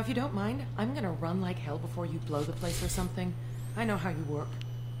 Now, if you don't mind, I'm gonna run like hell before you blow the place or something. I know how you work.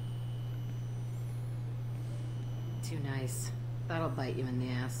 Too nice. That'll bite you in the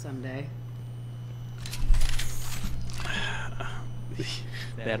ass someday.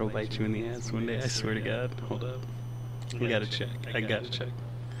 That'll bite you in the ass one day, I swear to God. Hold up. I gotta check. I gotta check.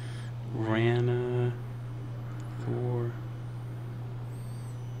 Rana 4.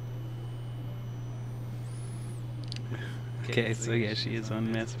 Okay, so yeah, she is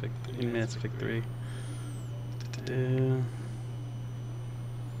on Mass Effect, in Mass Effect 3. Da-da-da.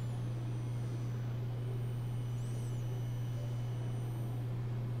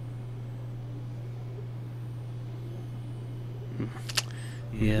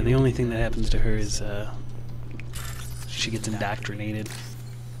 Yeah, the only thing that happens to her is she gets indoctrinated,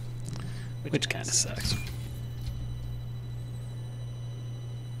 which kind of sucks.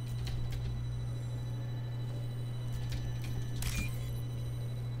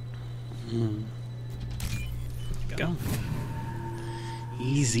 Go.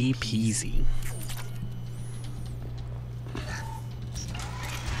 Easy peasy.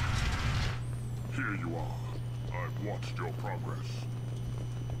 Here you are. I've watched your progress.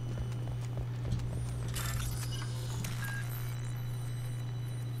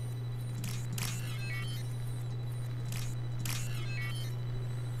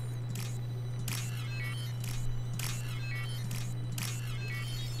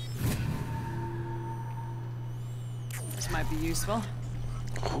 This might be useful.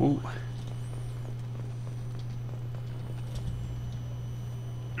 Ooh.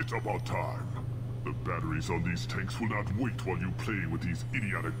 It's about time. The batteries on these tanks will not wait while you play with these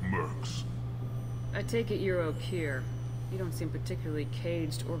idiotic mercs. I take it you're Okeer. You don't seem particularly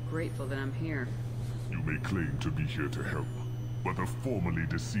caged or grateful that I'm here. You may claim to be here to help, but the formerly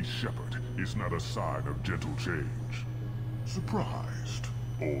deceased Shepard is not a sign of gentle change. Surprised?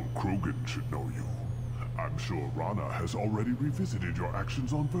 Old Krogan should know you. I'm sure Rana has already revisited your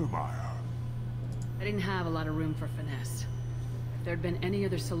actions on Vermeer. I didn't have a lot of room for finesse. If there'd been any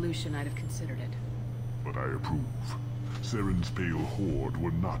other solution, I'd have considered it. But I approve. Saren's pale horde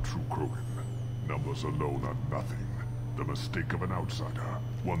were not true Krogan. Numbers alone are nothing. The mistake of an outsider,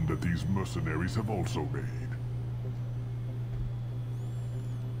 one that these mercenaries have also made.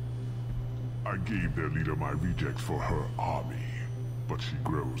 I gave their leader my rejects for her army, but she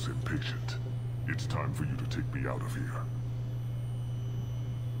grows impatient. It's time for you to take me out of here.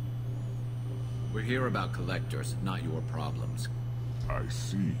 We're here about collectors, not your problems. I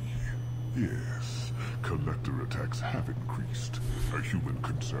see. Yes, collector attacks have increased. A human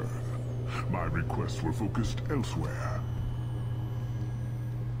concern. My requests were focused elsewhere.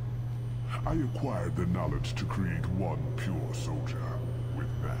 I acquired the knowledge to create one pure soldier.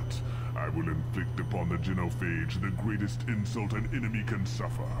 With that, I will inflict upon the Genophage the greatest insult an enemy can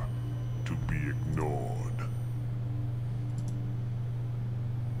suffer. To be ignored.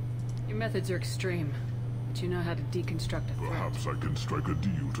 Your methods are extreme, but you know how to deconstruct a threat. Perhaps I can strike a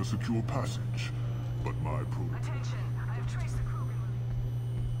deal to secure passage, but my Attention, I have traced the Krogan.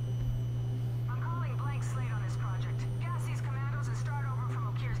 I'm calling blank slate on this project. Gas these commandos and start over from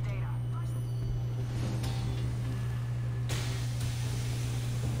Okeer's data.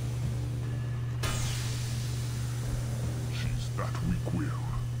 She's that weak-willed.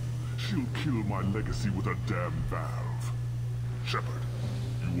 She'll kill my legacy with a damn valve. Shepard,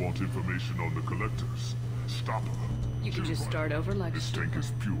 you want information on the collectors? Stop her. You can just start over like This tank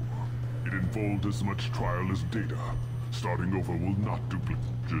is pure. It involved as much trial as data. Starting over will not duplicate.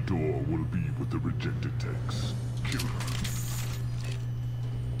 Jador will be with the rejected tanks. Kill her.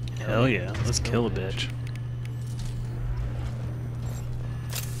 Hell yeah, let's kill a bitch.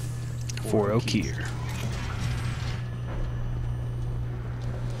 For Okeer.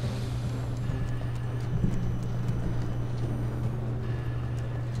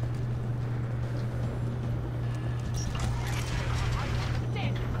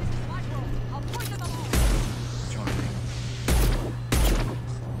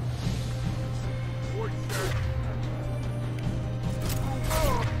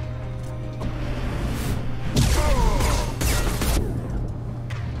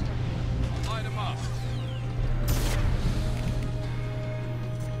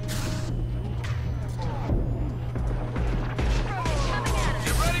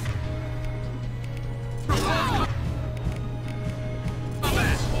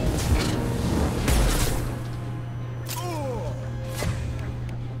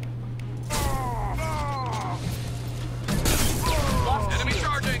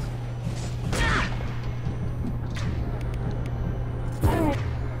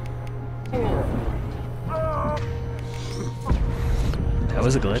 That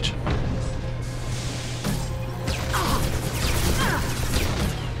was a glitch.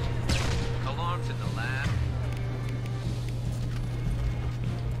 Alarms in the lab.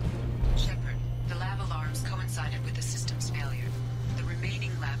 Shepard, the lab alarms coincided with the system's failure. The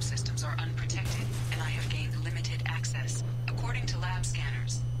remaining lab systems are unprotected, and I have gained limited access. According to lab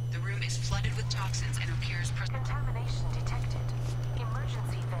scanners, the room is flooded with toxins and Okeer's Contamination detected.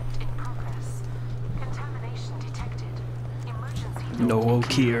 Emergency vent in progress. Contamination detected. Emergency vent. No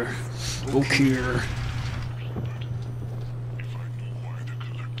Okeer. Okeer.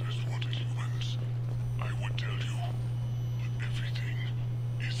 I would tell you, but everything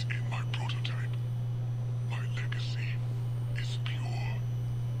is in my prototype. My legacy is pure.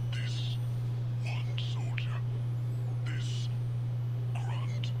 This one soldier, this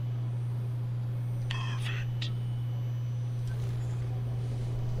grunt, perfect.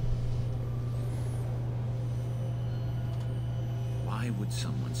 Why would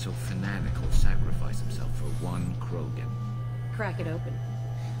someone so fanatical sacrifice himself for one Krogan? Crack it open.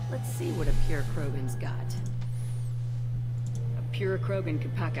 Let's see what a pure Krogan's got. A pure Krogan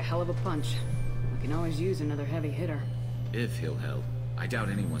could pack a hell of a punch. We can always use another heavy hitter. If he'll help. I doubt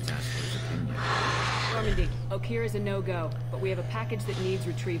anyone's asked for his opinion. Normandy, Okeer is a no-go, but we have a package that needs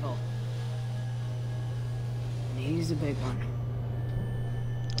retrieval. And he's a big one.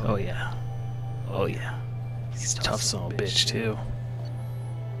 Oh yeah. Oh yeah. He's a tough son of a bitch too.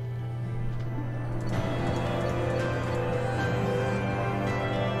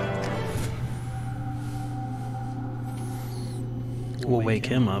 We'll wake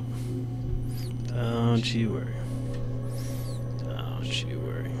him up. Don't you worry. Don't you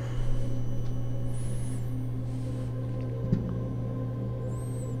worry.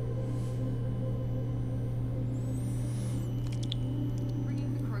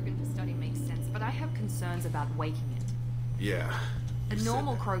 Bringing the Krogan for study makes sense, but I have concerns about waking it. Yeah. A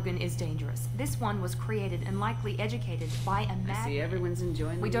normal Krogan is dangerous. This one was created and likely educated by a madman. I see everyone's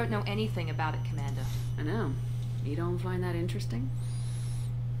enjoying We the don't know anything about it, Commander. I know. You don't find that interesting?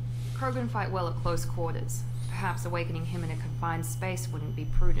 Krogan fight well at close quarters. Perhaps awakening him in a confined space wouldn't be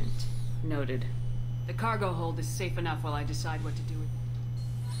prudent. Noted. The cargo hold is safe enough while I decide what to do with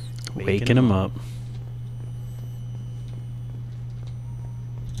it. Waking him up.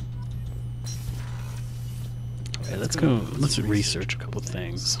 Okay, let's go. Let's research a couple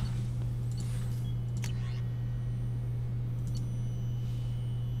things.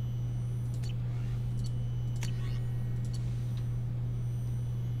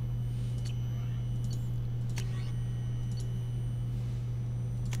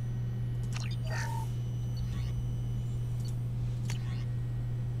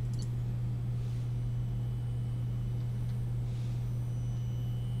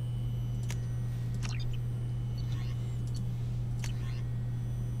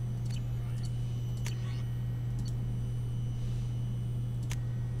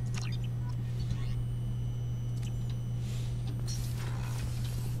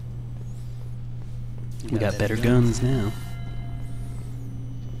 We got better guns now.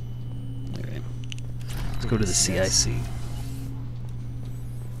 Okay. Let's go to the CIC. The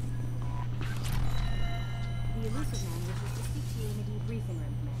elusive man wishes to speak to you in the debriefing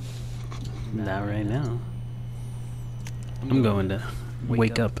room, Commander. Not right now. I'm going to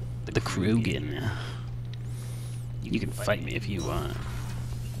wake up the Krogan. You can fight me if you want.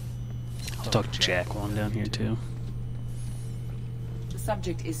 I'll talk to Jack while I'm down here too. The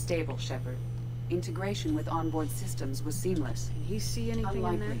subject is stable, Shepard. Integration with onboard systems was seamless. Can he see anything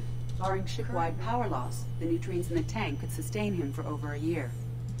in there? Unlikely. Barring ship-wide power loss, the nutrients in the tank could sustain him for over a year.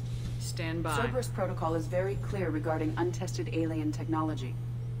 Stand by. Cerberus protocol is very clear regarding untested alien technology.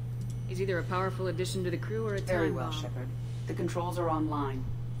 He's either a powerful addition to the crew or a time Very well, bomb. Shepard. The controls are online.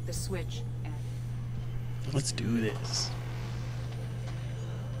 The switch. Let's do this.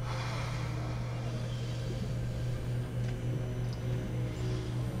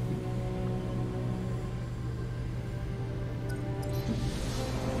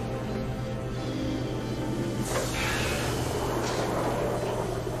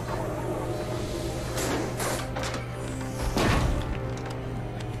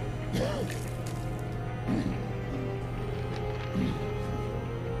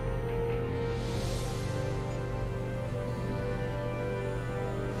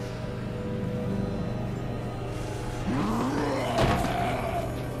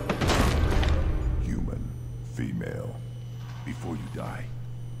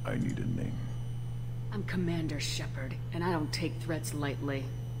 I'm Commander Shepard, and I don't take threats lightly.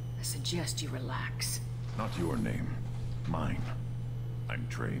 I suggest you relax. Not your name. Mine. I'm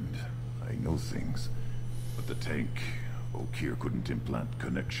trained. I know things. But the tank, Okeer couldn't implant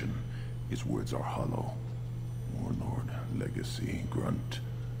connection. His words are hollow. Warlord, legacy, Grunt.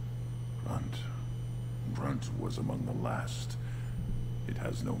 Grunt was among the last. It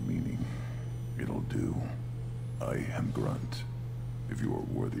has no meaning. It'll do. I am Grunt. If you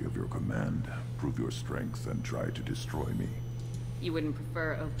are worthy of your command, prove your strength and try to destroy me. You wouldn't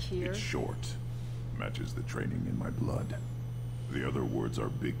prefer Okeer? It's short. Matches the training in my blood. The other words are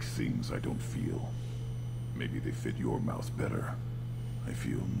big things I don't feel. Maybe they fit your mouth better. I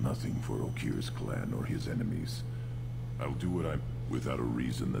feel nothing for Okeer's clan or his enemies. I'll do what I'm without a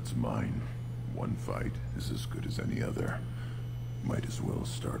reason that's mine. One fight is as good as any other. Might as well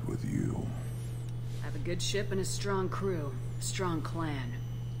start with you. I have a good ship and a strong crew. A strong clan.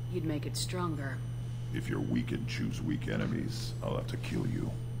 You'd make it stronger. If you're weak and choose weak enemies, I'll have to kill you.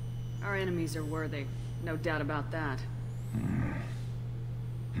 Our enemies are worthy. No doubt about that.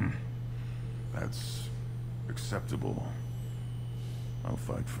 That's acceptable. I'll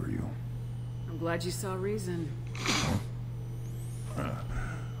fight for you. I'm glad you saw reason.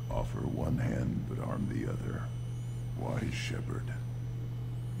 Offer one hand, but arm the other. Wise Shepard.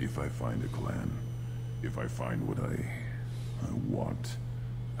 If I find a clan, if I find what I want,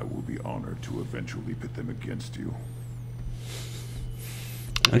 I will be honored to eventually pit them against you.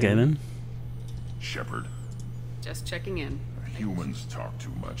 Okay then. Shepard. Just checking in. Humans talk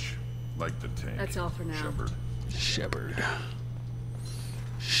too much. Like the tank. That's all for now. Shepard. Shepard.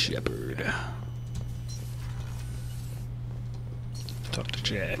 Shepard. Talk to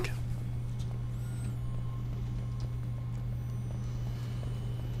Jack.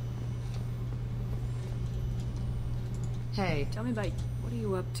 Hey, Tell me about what are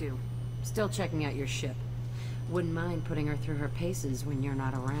you up to? still checking out your ship. Wouldn't mind putting her through her paces when you're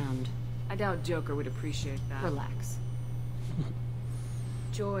not around. I doubt Joker would appreciate that. Relax.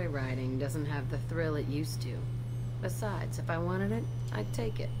 Joyriding doesn't have the thrill it used to. Besides, if I wanted it, I'd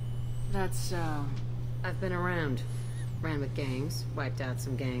take it. That's, I've been around. Ran with gangs, wiped out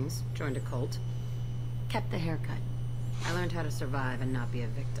some gangs, joined a cult. Kept the haircut. I learned how to survive and not be a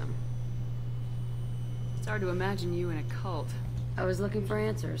victim. It's hard to imagine you in a cult. I was looking for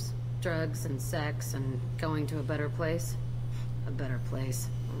answers. Drugs and sex and going to a better place. A better place,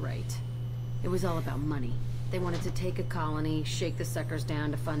 right. It was all about money. They wanted to take a colony, shake the suckers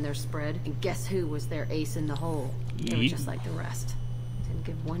down to fund their spread, and guess who was their ace in the hole? They were just like the rest. Didn't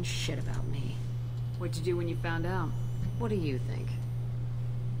give one shit about me. What'd you do when you found out? What do you think?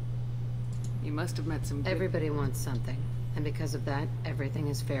 You must have met some good... Everybody wants something, and because of that, everything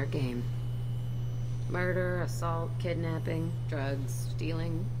is fair game. Murder, assault, kidnapping, drugs,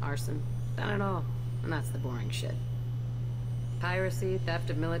 stealing, arson. Done it all. And that's the boring shit. Piracy, theft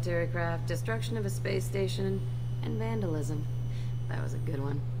of military craft, destruction of a space station, and vandalism. That was a good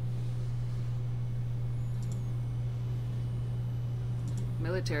one.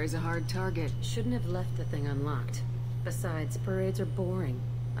 Military's a hard target. Shouldn't have left the thing unlocked. Besides, parades are boring.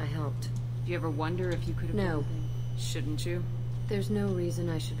 I helped. Do you ever wonder if you could have... No. Shouldn't you? There's no reason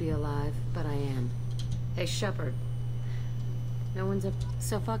I should be alive, but I am. Hey, Shepard. No one's up,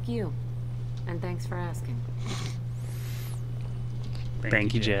 so fuck you. And thanks for asking.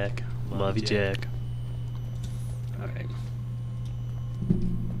 Thank you, Jack. Love you, Jack. Alright.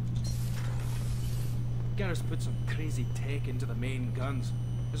 Garrus put some crazy tech into the main guns.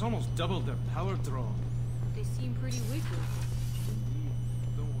 It's almost doubled their power draw. They seem pretty wicked.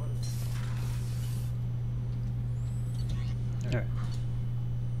 Don't worry. Alright.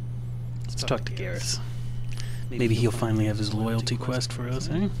 Let's talk to Garrus. Maybe he'll finally have his loyalty quest for us,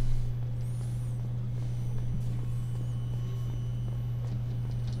 eh?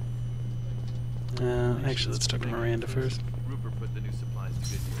 Actually, let's talk to Miranda first. Rupert put the new supplies to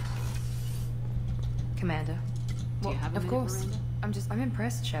good use. Commander. Do you have a Of minute, course. Miranda? I'm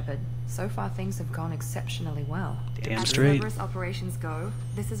impressed, Shepard. So far things have gone exceptionally well. Damn As straight. Cerberus operations go,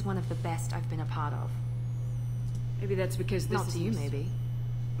 this is one of the best I've been a part of. Maybe that's because this Not is to you, maybe.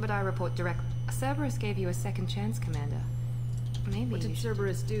 But I report direct. Cerberus gave you a second chance, Commander. Maybe What you did should...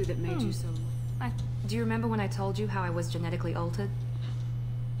 Cerberus do that made you so... Do you remember when I told you how I was genetically altered?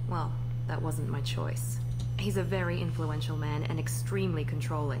 Well, that wasn't my choice. He's a very influential man and extremely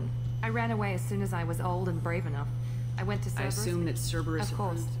controlling. I ran away as soon as I was old and brave enough. I went to I Cerberus... assume that Cerberus Of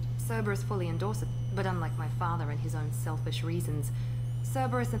course. approved? Cerberus fully endorsed it, but unlike my father and his own selfish reasons,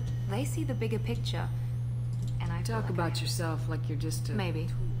 Cerberus, they see the bigger picture. And I feel Talk like about yourself like you're just a... Maybe.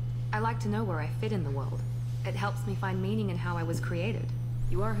 I like to know where I fit in the world. It helps me find meaning in how I was created.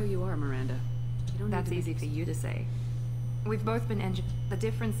 You are who you are, Miranda. You don't That's need to easy for you to say. We've both been The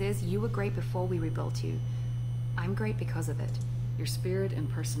difference is you were great before we rebuilt you. I'm great because of it. Your spirit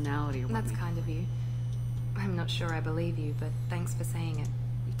and personality are what That's kind of you. I'm not sure I believe you, but thanks for saying it.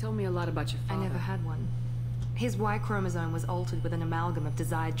 You told me a lot about your father. I never had one. His Y chromosome was altered with an amalgam of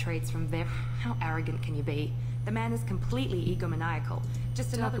desired traits from How arrogant can you be? The man is completely egomaniacal.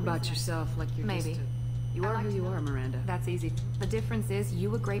 Just Talk another about reason yourself like you're Maybe. just a... You are who you are, Miranda. That's easy. The difference is you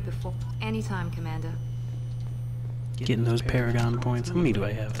were great before. Anytime, Commander. Getting those Paragon points. How many do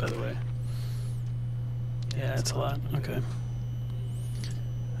I have, by the way? Yeah, that's a lot. Okay.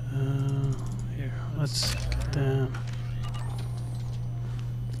 Here, let's get that.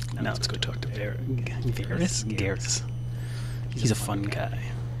 Now let's go talk to Garrus? Garrus. He's a fun guy.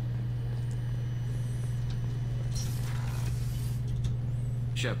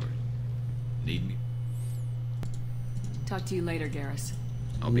 Shepard, need me? Talk to you later, Garrus.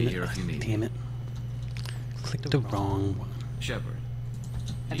 I'll be here if you need me. Damn it. Clicked the wrong one. Shepard.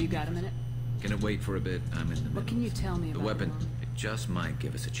 Have you got a minute? Can it wait for a bit? I'm in the middle. What can you tell me The about weapon, your... it just might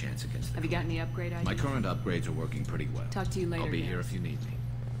give us a chance against them. Have you got any upgrade ideas? My current upgrades are working pretty well. Talk to you later, I'll be guys. here if you need me.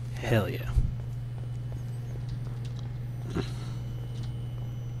 Hell yeah.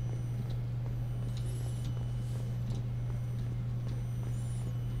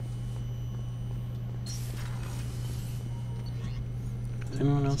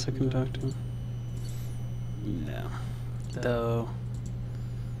 Anyone else I can talk to? No. Though.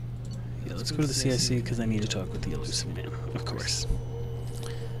 Yeah, let's go to the CIC because I need to talk with the elusive man, of course.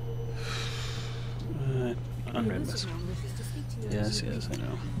 Unread message. Yes, yes, I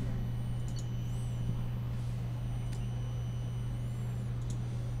know.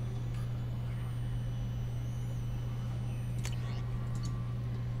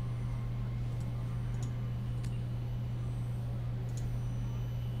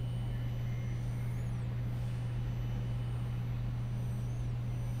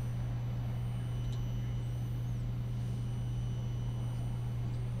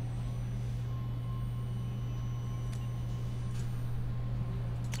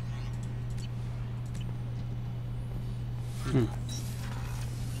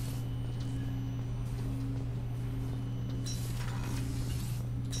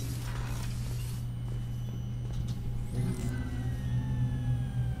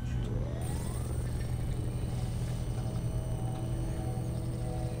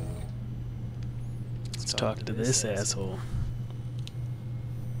 Let's talk to this asshole.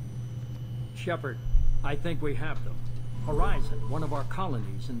 Shepard, I think we have them. Horizon, one of our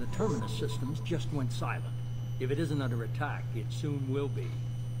colonies in the Terminus systems, just went silent. If it isn't under attack, it soon will be.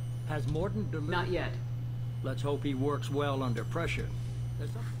 Has Mordin delivered? Not yet. Let's hope he works well under pressure.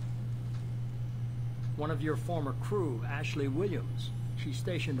 One of your former crew, Ashley Williams. She's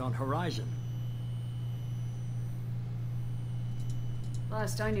stationed on Horizon.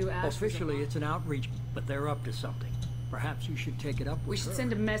 Last I knew, Ash Officially, it's an outreach, but they're up to something. Perhaps you should take it up with We should her.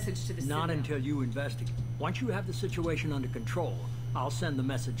 send a message to the Not Citadel. until you investigate. Once you have the situation under control, I'll send the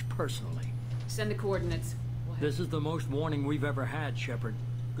message personally. Send the coordinates. This is the most warning we've ever had, Shepard.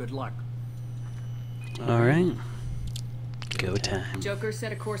 Good luck. Alright. Go time. Joker,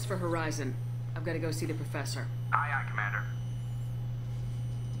 set a course for Horizon. I've got to go see the professor. Aye, aye, Commander.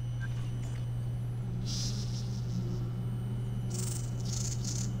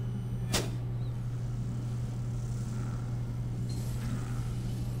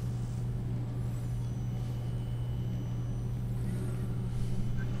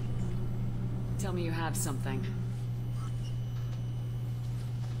 Tell me you have something.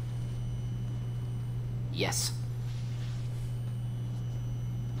 Yes.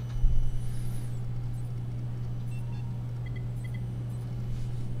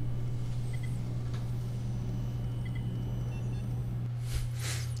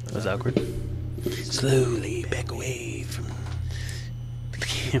 That was awkward. Slowly back away from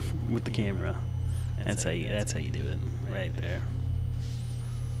the with the camera. That's how you do it. Right there.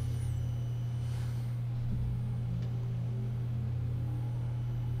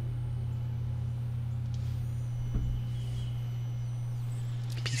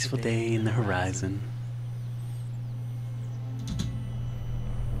 Peaceful day in the horizon.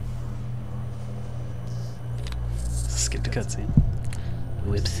 Skip the cutscene.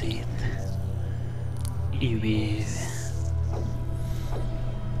 Whoopsie.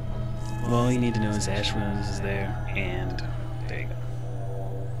 Well, all you need to know is Ash Williams is there, and there you go.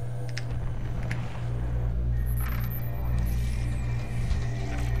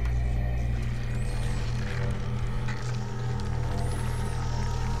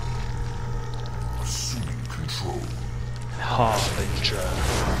 Assuming control. Harbinger.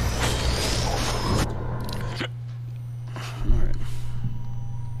 Alright.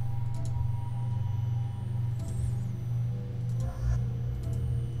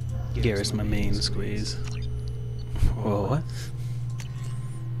 Garrus, my main squeeze. Whoa, what?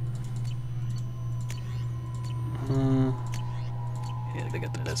 Yeah, they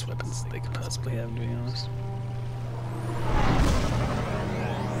got the best weapons they could possibly have, to be honest.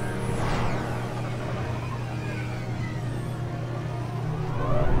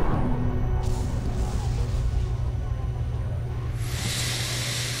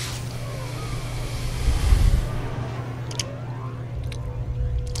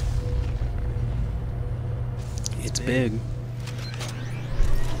 It's big.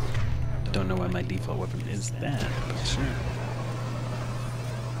 Don't know why my default weapon is that, but sure.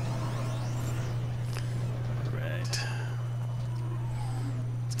 Alright.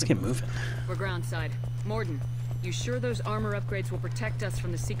 Let's get moving. We're groundside. Mordin, you sure those armor upgrades will protect us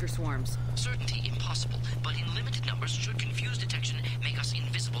from the Seeker swarms? Certainty impossible, but in limited numbers should confuse detection make us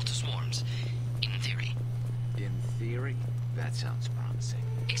invisible to swarms. In theory. In theory? That sounds promising.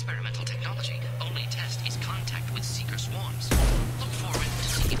 Experimental technology. Only test is contact with Seeker swarms. Look forward to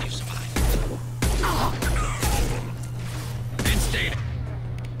see if you survive. Instated.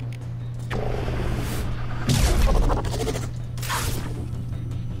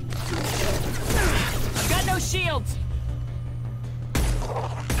 I've got no shields!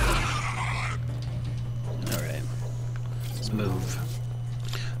 Alright. Let's move.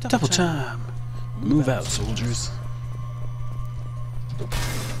 Double time! Move out, soldiers.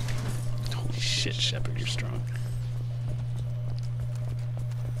 Holy shit, Shepard, you're strong.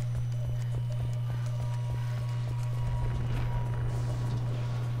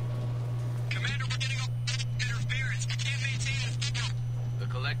 The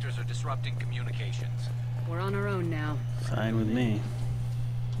collectors are disrupting communications. We're on our own now. Fine with me.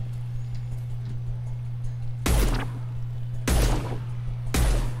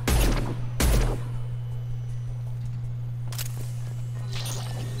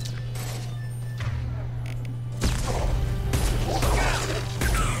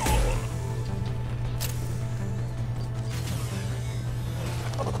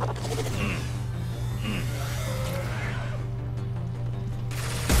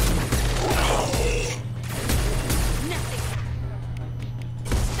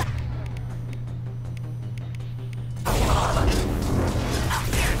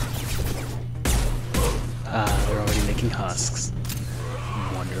 They're already making husks.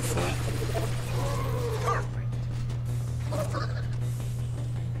 Wonderful.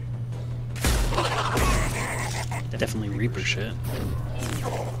 Definitely Reaper shit.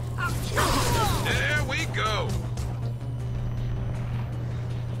 There we go!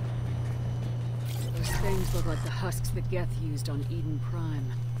 Those things look like the husks the Geth used on Eden Prime.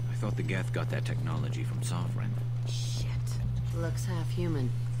 I thought the Geth got that technology from Sovereign. Shit. Looks half human.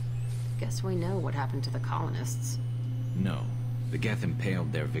 Guess we know what happened to the colonists. No. The Geth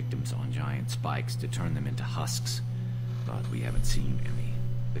impaled their victims on giant spikes to turn them into husks. But we haven't seen any.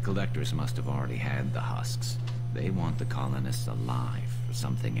 The collectors must have already had the husks. They want the colonists alive for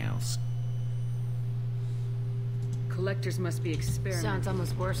something else. Collectors must be experimenting. Sounds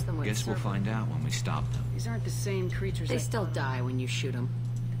almost worse than what Guess we'll find out when we stop them. These aren't the same creatures. They still die when you shoot them.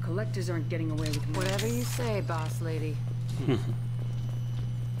 The collectors aren't getting away with more. Whatever you say, boss lady.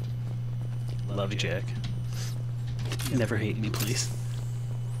 Love you, Jack. Never hate me, please.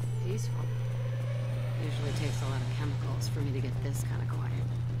 Peaceful. Usually takes a lot of chemicals for me to get this kind of quiet.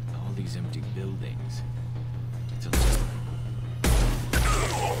 All these empty buildings. It's a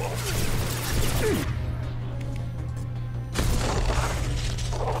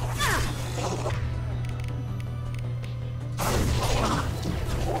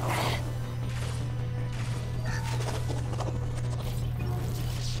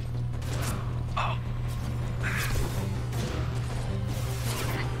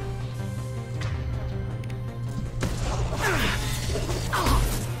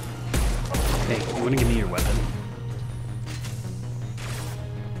Hey, you wanna give me your weapon?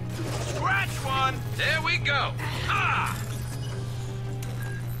 Scratch one! There we go! Ah!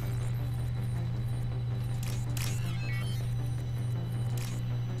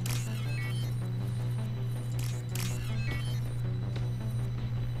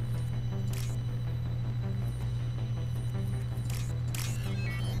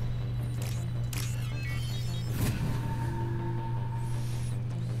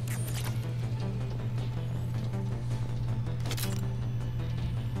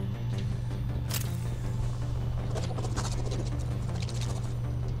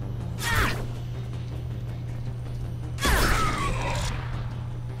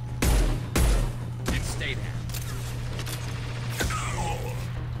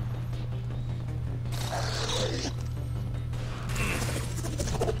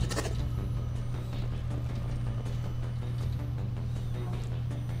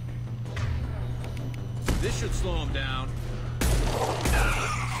 This should slow him down.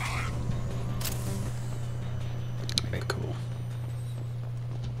 Okay, cool.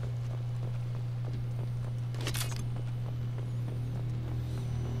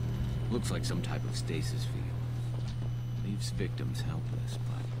 Looks like some type of stasis field. Leaves victims helpless,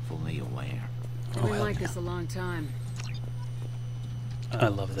 but fully aware. I've been like this a long time. I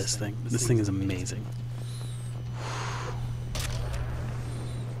love this thing. This thing is amazing.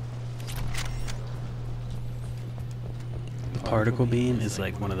 The particle beam is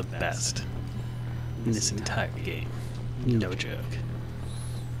like one of the best in this entire game. No joke.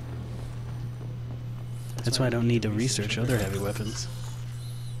 That's why I don't need to research other heavy weapons.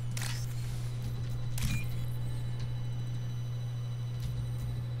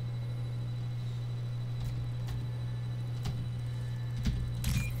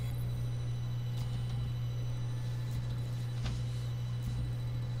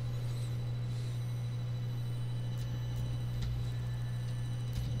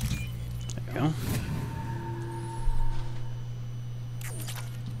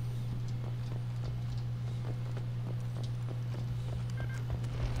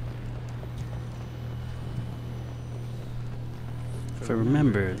 If I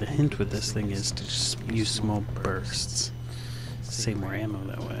remember, the hint with this thing is to just use small bursts. Save more ammo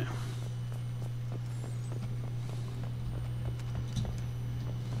that way.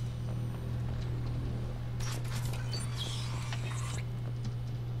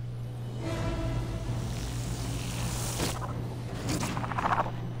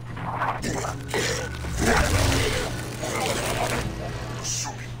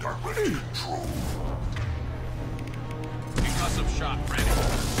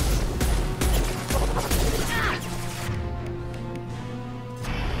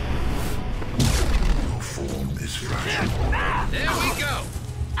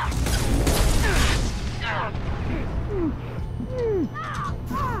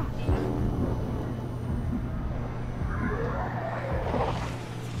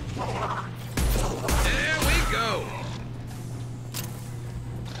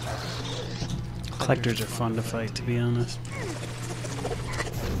 Collectors are fun to fight, to be honest.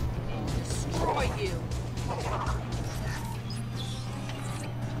 Destroy you.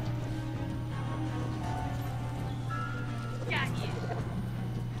 Got you.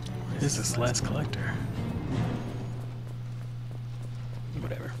 What is this last collector?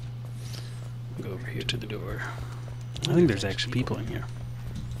 Whatever. Go over here to the door. I think there's actually people in here.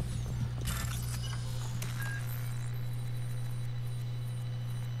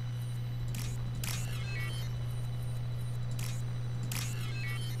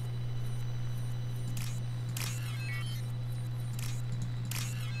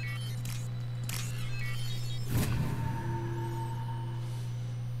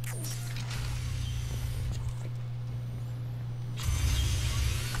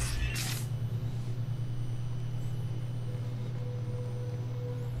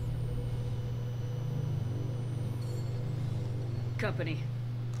 Company.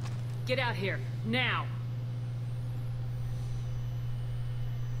 Get out here, now!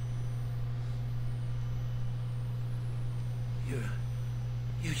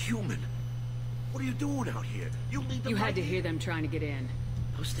 You're human. What are you doing out here? You lead them. You had to hear them trying to get in.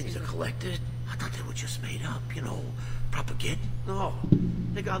 Those things are collected? I thought they were just made up, you know, propaganda. No,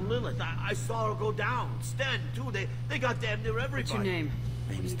 they got Lilith. I saw her go down. Sten, too. They got damn near everybody. What's your name?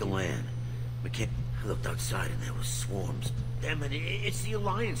 Name's Delan. I looked outside and there was swarms. Damn it, it's the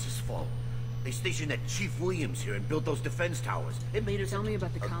Alliance's fault. They stationed that Chief Williams here and built those defense towers. It made us Tell me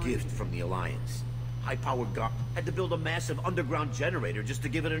about the colony. gift from the Alliance. High-powered guard had to build a massive underground generator just to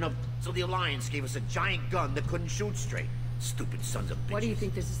give it enough. So the Alliance gave us a giant gun that couldn't shoot straight. Stupid sons of bitches. Why do you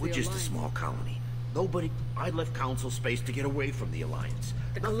think this is We're the just Alliance? a small colony. Nobody. I left Council space to get away from the Alliance.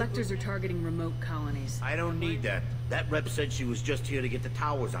 The collectors are targeting remote colonies. I don't need that. That rep said she was just here to get the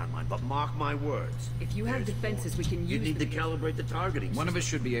towers online, but mark my words. If you have defenses, we can use You need to them. calibrate the targeting. One of us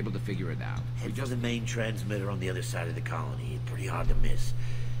should be able to figure it out. Head for the main transmitter on the other side of the colony. Pretty hard to miss.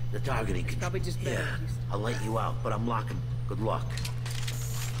 The targeting It's probably just better. Yeah, I'll let you out, but I'm locking. Good luck.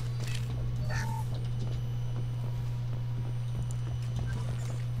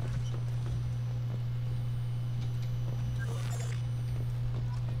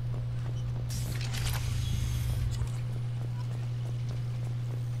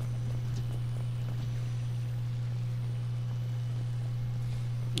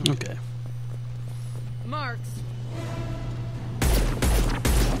 Okay. Marks.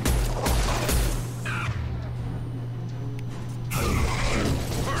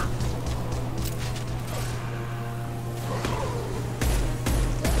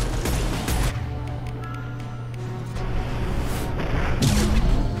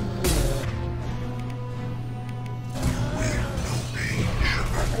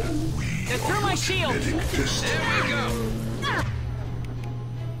 Get through my shield! There we go!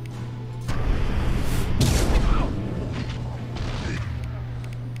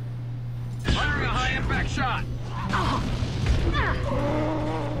 Firing a high-impact shot!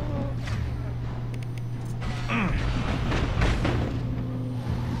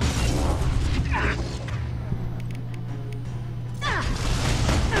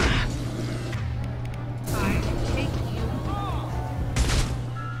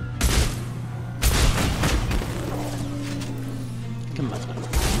 Come on.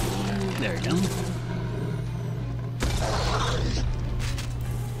 There we go.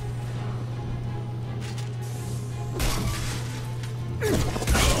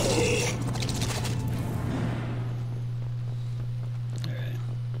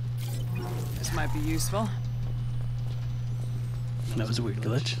 This might be useful. That was a weird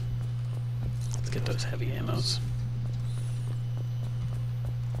glitch. Let's get those heavy ammos.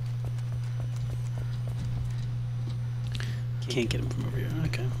 Can't get him from over here.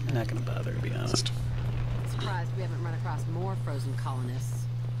 Okay, not gonna bother, to be honest. surprised we haven't run across more frozen colonists.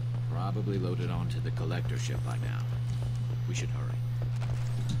 Probably loaded onto the collector ship by now. We should hurry.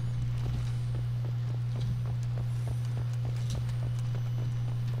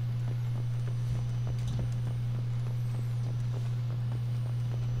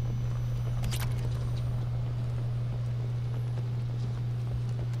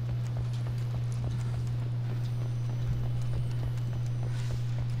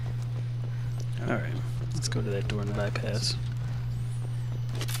 Alright, let's go to that door in the bypass.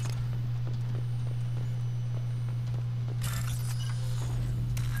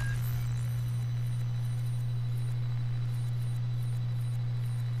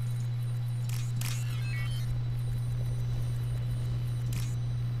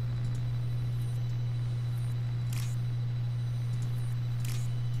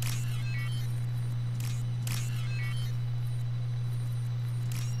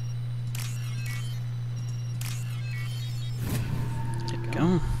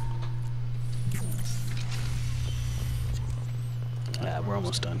 We're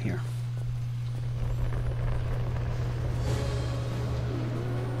almost done here.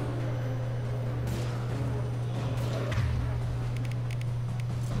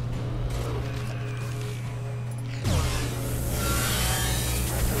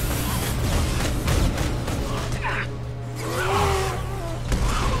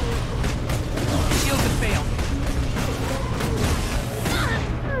 Shields have failed.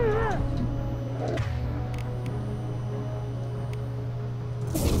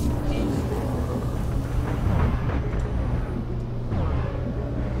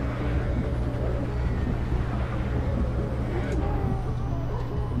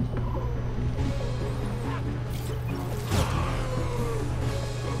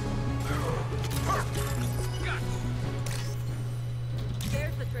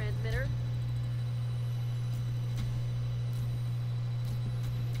 There's the transmitter.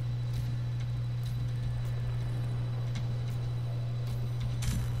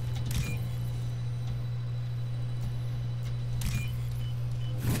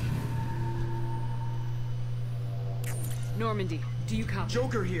 Normandy, do you copy?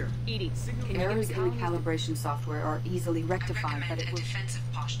 Joker here. Edie, can you Errors give in me the count? calibration software are easily rectified, but it will... Defensive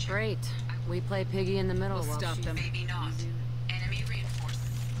posture. Great. We play piggy in the middle We'll while stop she... them. Maybe not. Enemy reinforcements.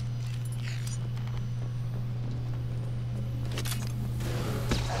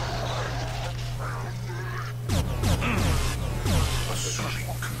 Asserting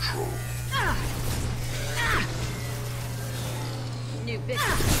control. New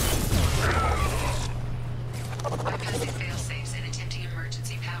victim. Bypassing fail-safes and attempting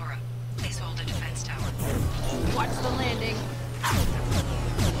emergency power-up. Please hold the defense tower. Watch the landing.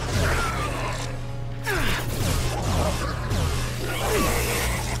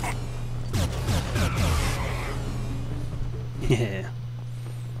 Yeah.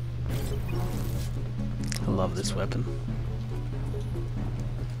 I love this weapon.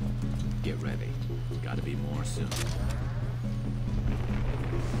 Get ready. Gotta be more soon.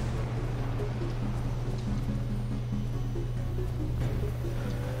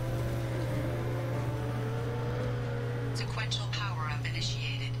 Sequential power-up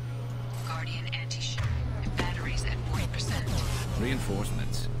initiated. Guardian anti-ship. Batteries at 40%.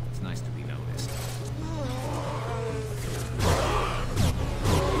 Reinforcements. It's nice to be noticed.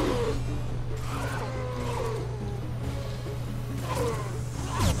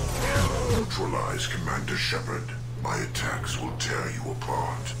 Neutralize Commander Shepard. My attacks will tear you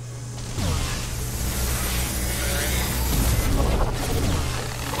apart.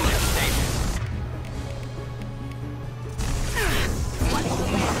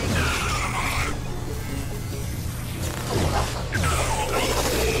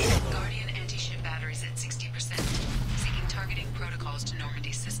 Guardian anti-ship batteries at 60%. Seeking targeting protocols to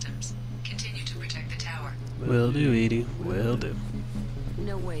Normandy systems. Continue to protect the tower. Will do, Edie. Will do.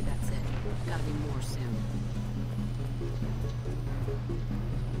 No way that's it. Gotta be more soon.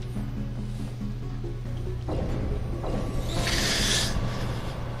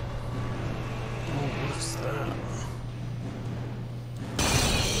 What's that?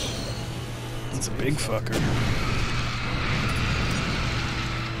 It's a big fucker.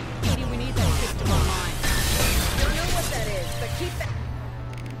 Edie, we need that system online. Don't know what that is, but keep that...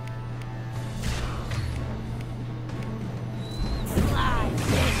 Slide,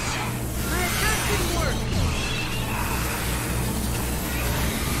 bitch! My attack didn't work!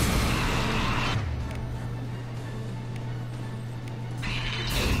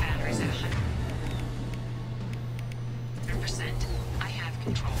 Batteries at 100%. I have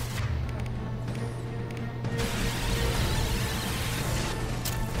control.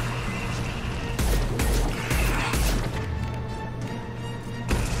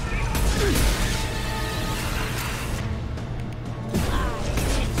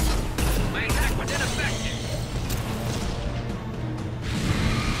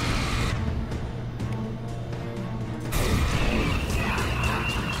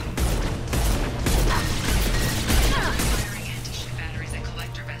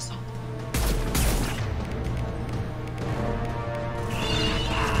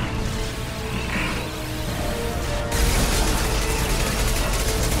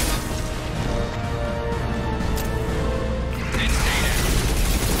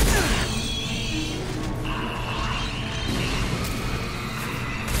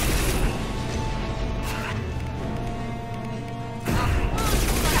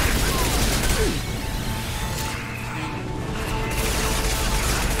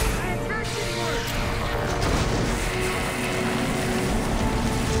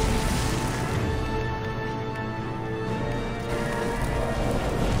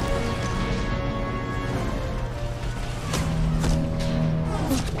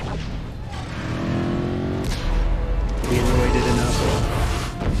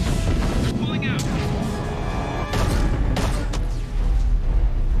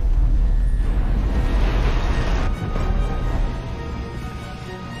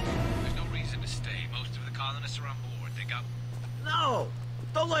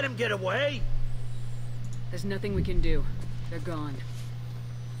 let him get away! There's nothing we can do. They're gone.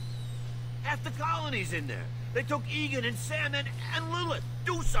 Half the colony's in there. They took Egan and Sam and Lilith.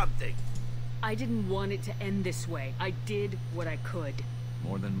 Do something! I didn't want it to end this way. I did what I could.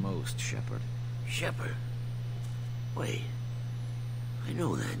 More than most, Shepard. Shepard? Wait. I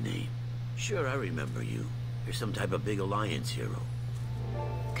know that name. Sure, I remember you. You're some type of big Alliance hero.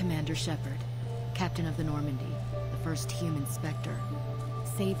 Commander Shepard, Captain of the Normandy, the first human Spectre,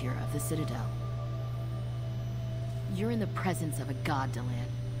 savior of the Citadel. You're in the presence of a god, Delan,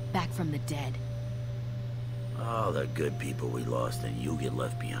 back from the dead. All the good people we lost and you get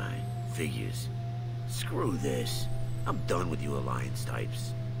left behind. Figures. Screw this. I'm done with you Alliance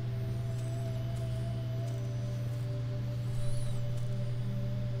types.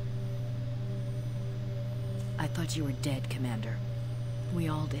 I thought you were dead, Commander. We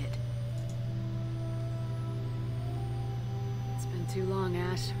all did. It's been too long,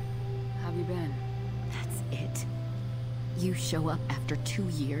 Ash. How have you been? That's it. You show up after 2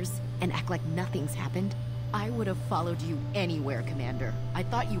 years and act like nothing's happened? I would have followed you anywhere, Commander. I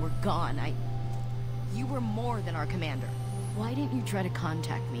thought you were gone. You were more than our commander. Why didn't you try to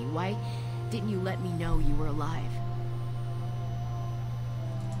contact me? Why didn't you let me know you were alive?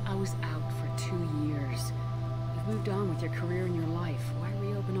 I was out for 2 years. You've moved on with your career and your life. Why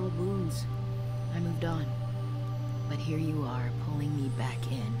reopen old wounds? I moved on. But here you are, pulling me back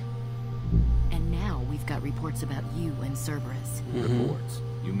in. And now we've got reports about you and Cerberus. Reports?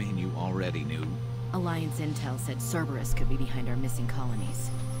 You mean you already knew? Alliance intel said Cerberus could be behind our missing colonies.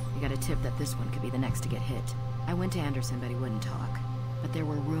 We got a tip that this one could be the next to get hit. I went to Anderson, but he wouldn't talk. But there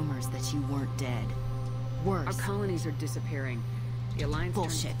were rumors that you weren't dead. Worse. Our colonies are disappearing. The Alliance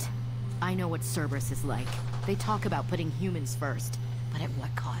Bullshit. I know what Cerberus is like. They talk about putting humans first. But at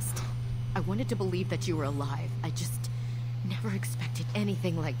what cost? I wanted to believe that you were alive. I just never expected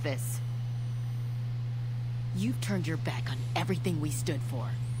anything like this. You've turned your back on everything we stood for.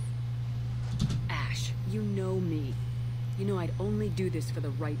 Ash, you know me. You know I'd only do this for the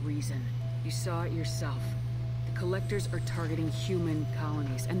right reason. You saw it yourself. The Collectors are targeting human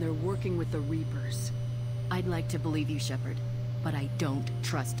colonies, and they're working with the Reapers. I'd like to believe you, Shepard, but I don't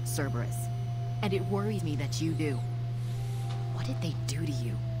trust Cerberus. And it worries me that you do. What did they do to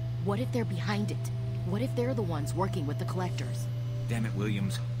you? What if they're behind it? What if they're the ones working with the Collectors? Damn it,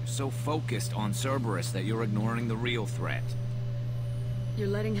 Williams. You're so focused on Cerberus that you're ignoring the real threat. You're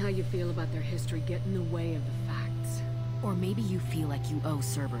letting how you feel about their history get in the way of the facts. Or maybe you feel like you owe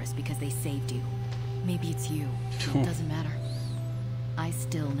Cerberus because they saved you. Maybe it's you. It doesn't matter. I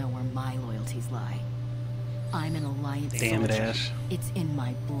still know where my loyalties lie. I'm an Alliance soldier. Damn it, Ash. It's in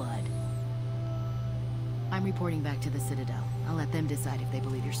my blood. I'm reporting back to the Citadel. I'll let them decide if they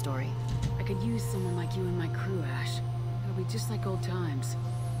believe your story. I could use someone like you in my crew, Ash. It'll be just like old times.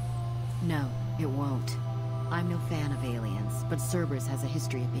 No, it won't. I'm no fan of aliens, but Cerberus has a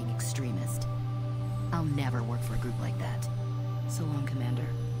history of being extremist. I'll never work for a group like that. So long, Commander.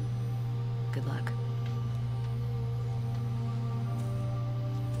 Good luck.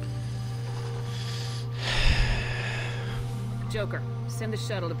 Joker, send the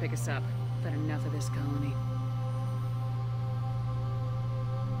shuttle to pick us up. I've had enough of this colony.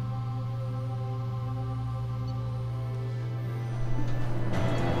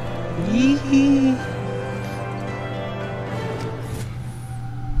 Yee-hee.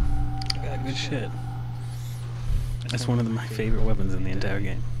 Good shit. That's one of my favorite weapons in the entire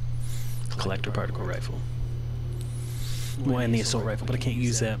game. Collector particle rifle. Well, and the assault rifle, but I can't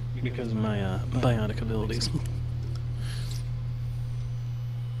use that because of my bionic abilities.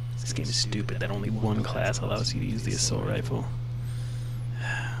 This game is stupid that only one class allows you to use the assault rifle.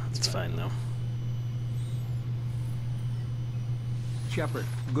 It's fine though. Shepard,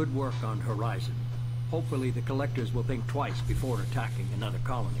 good work on Horizon. Hopefully the Collectors will think twice before attacking another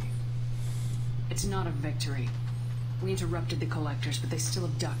colony. It's not a victory. We interrupted the Collectors, but they still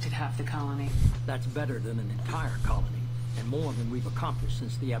abducted half the colony. That's better than an entire colony, and more than we've accomplished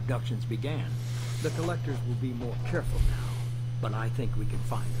since the abductions began. The Collectors will be more careful now, but I think we can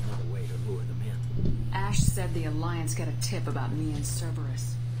find another way to lure them in. Ash said the Alliance got a tip about me and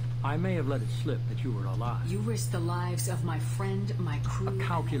Cerberus. I may have let it slip that you were alive. You risked the lives of my friend, my crew... A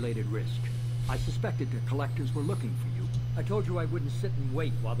calculated risk. I suspected the Collectors were looking for you. I told you I wouldn't sit and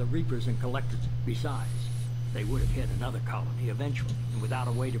wait while the Reapers and Collectors... Besides, they would have hit another colony eventually, and without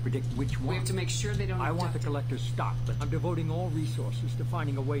a way to predict which one. We have to make sure they don't I want the Collectors stopped, but I'm devoting all resources to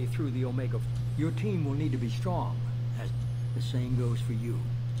finding a way through the Omega... Your team will need to be strong, as the same goes for you.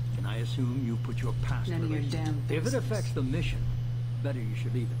 Can I assume you put your past None of your damn If it business. affects the mission, better you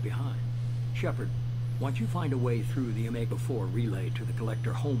should leave it behind. Shepard, Once you find a way through the Omega-4 relay to the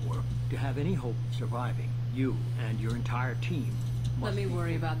Collector homeworld, to have any hope of surviving, you and your entire team Let me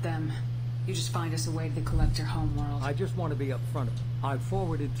worry about them. You just find us a way to the Collector homeworld. I just want to be up front. I've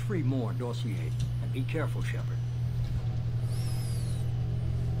forwarded 3 more dossiers. And be careful, Shepard.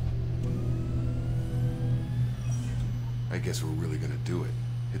 I guess we're really gonna do it.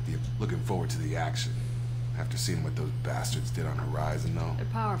 Looking forward to the action. After seeing what those bastards did on Horizon, though. They're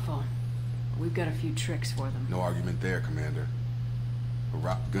powerful. We've got a few tricks for them. No argument there, Commander.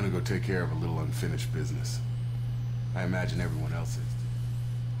 We're gonna go take care of a little unfinished business. I imagine everyone else is.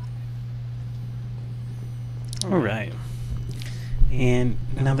 Alright. And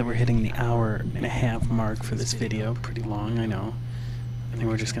now that we're hitting the hour-and-a-half mark for this video, pretty long, I know, I think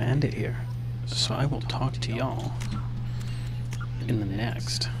we're just gonna end it here. So I will talk to y'all in the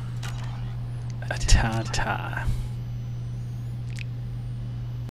next. Ta-ta.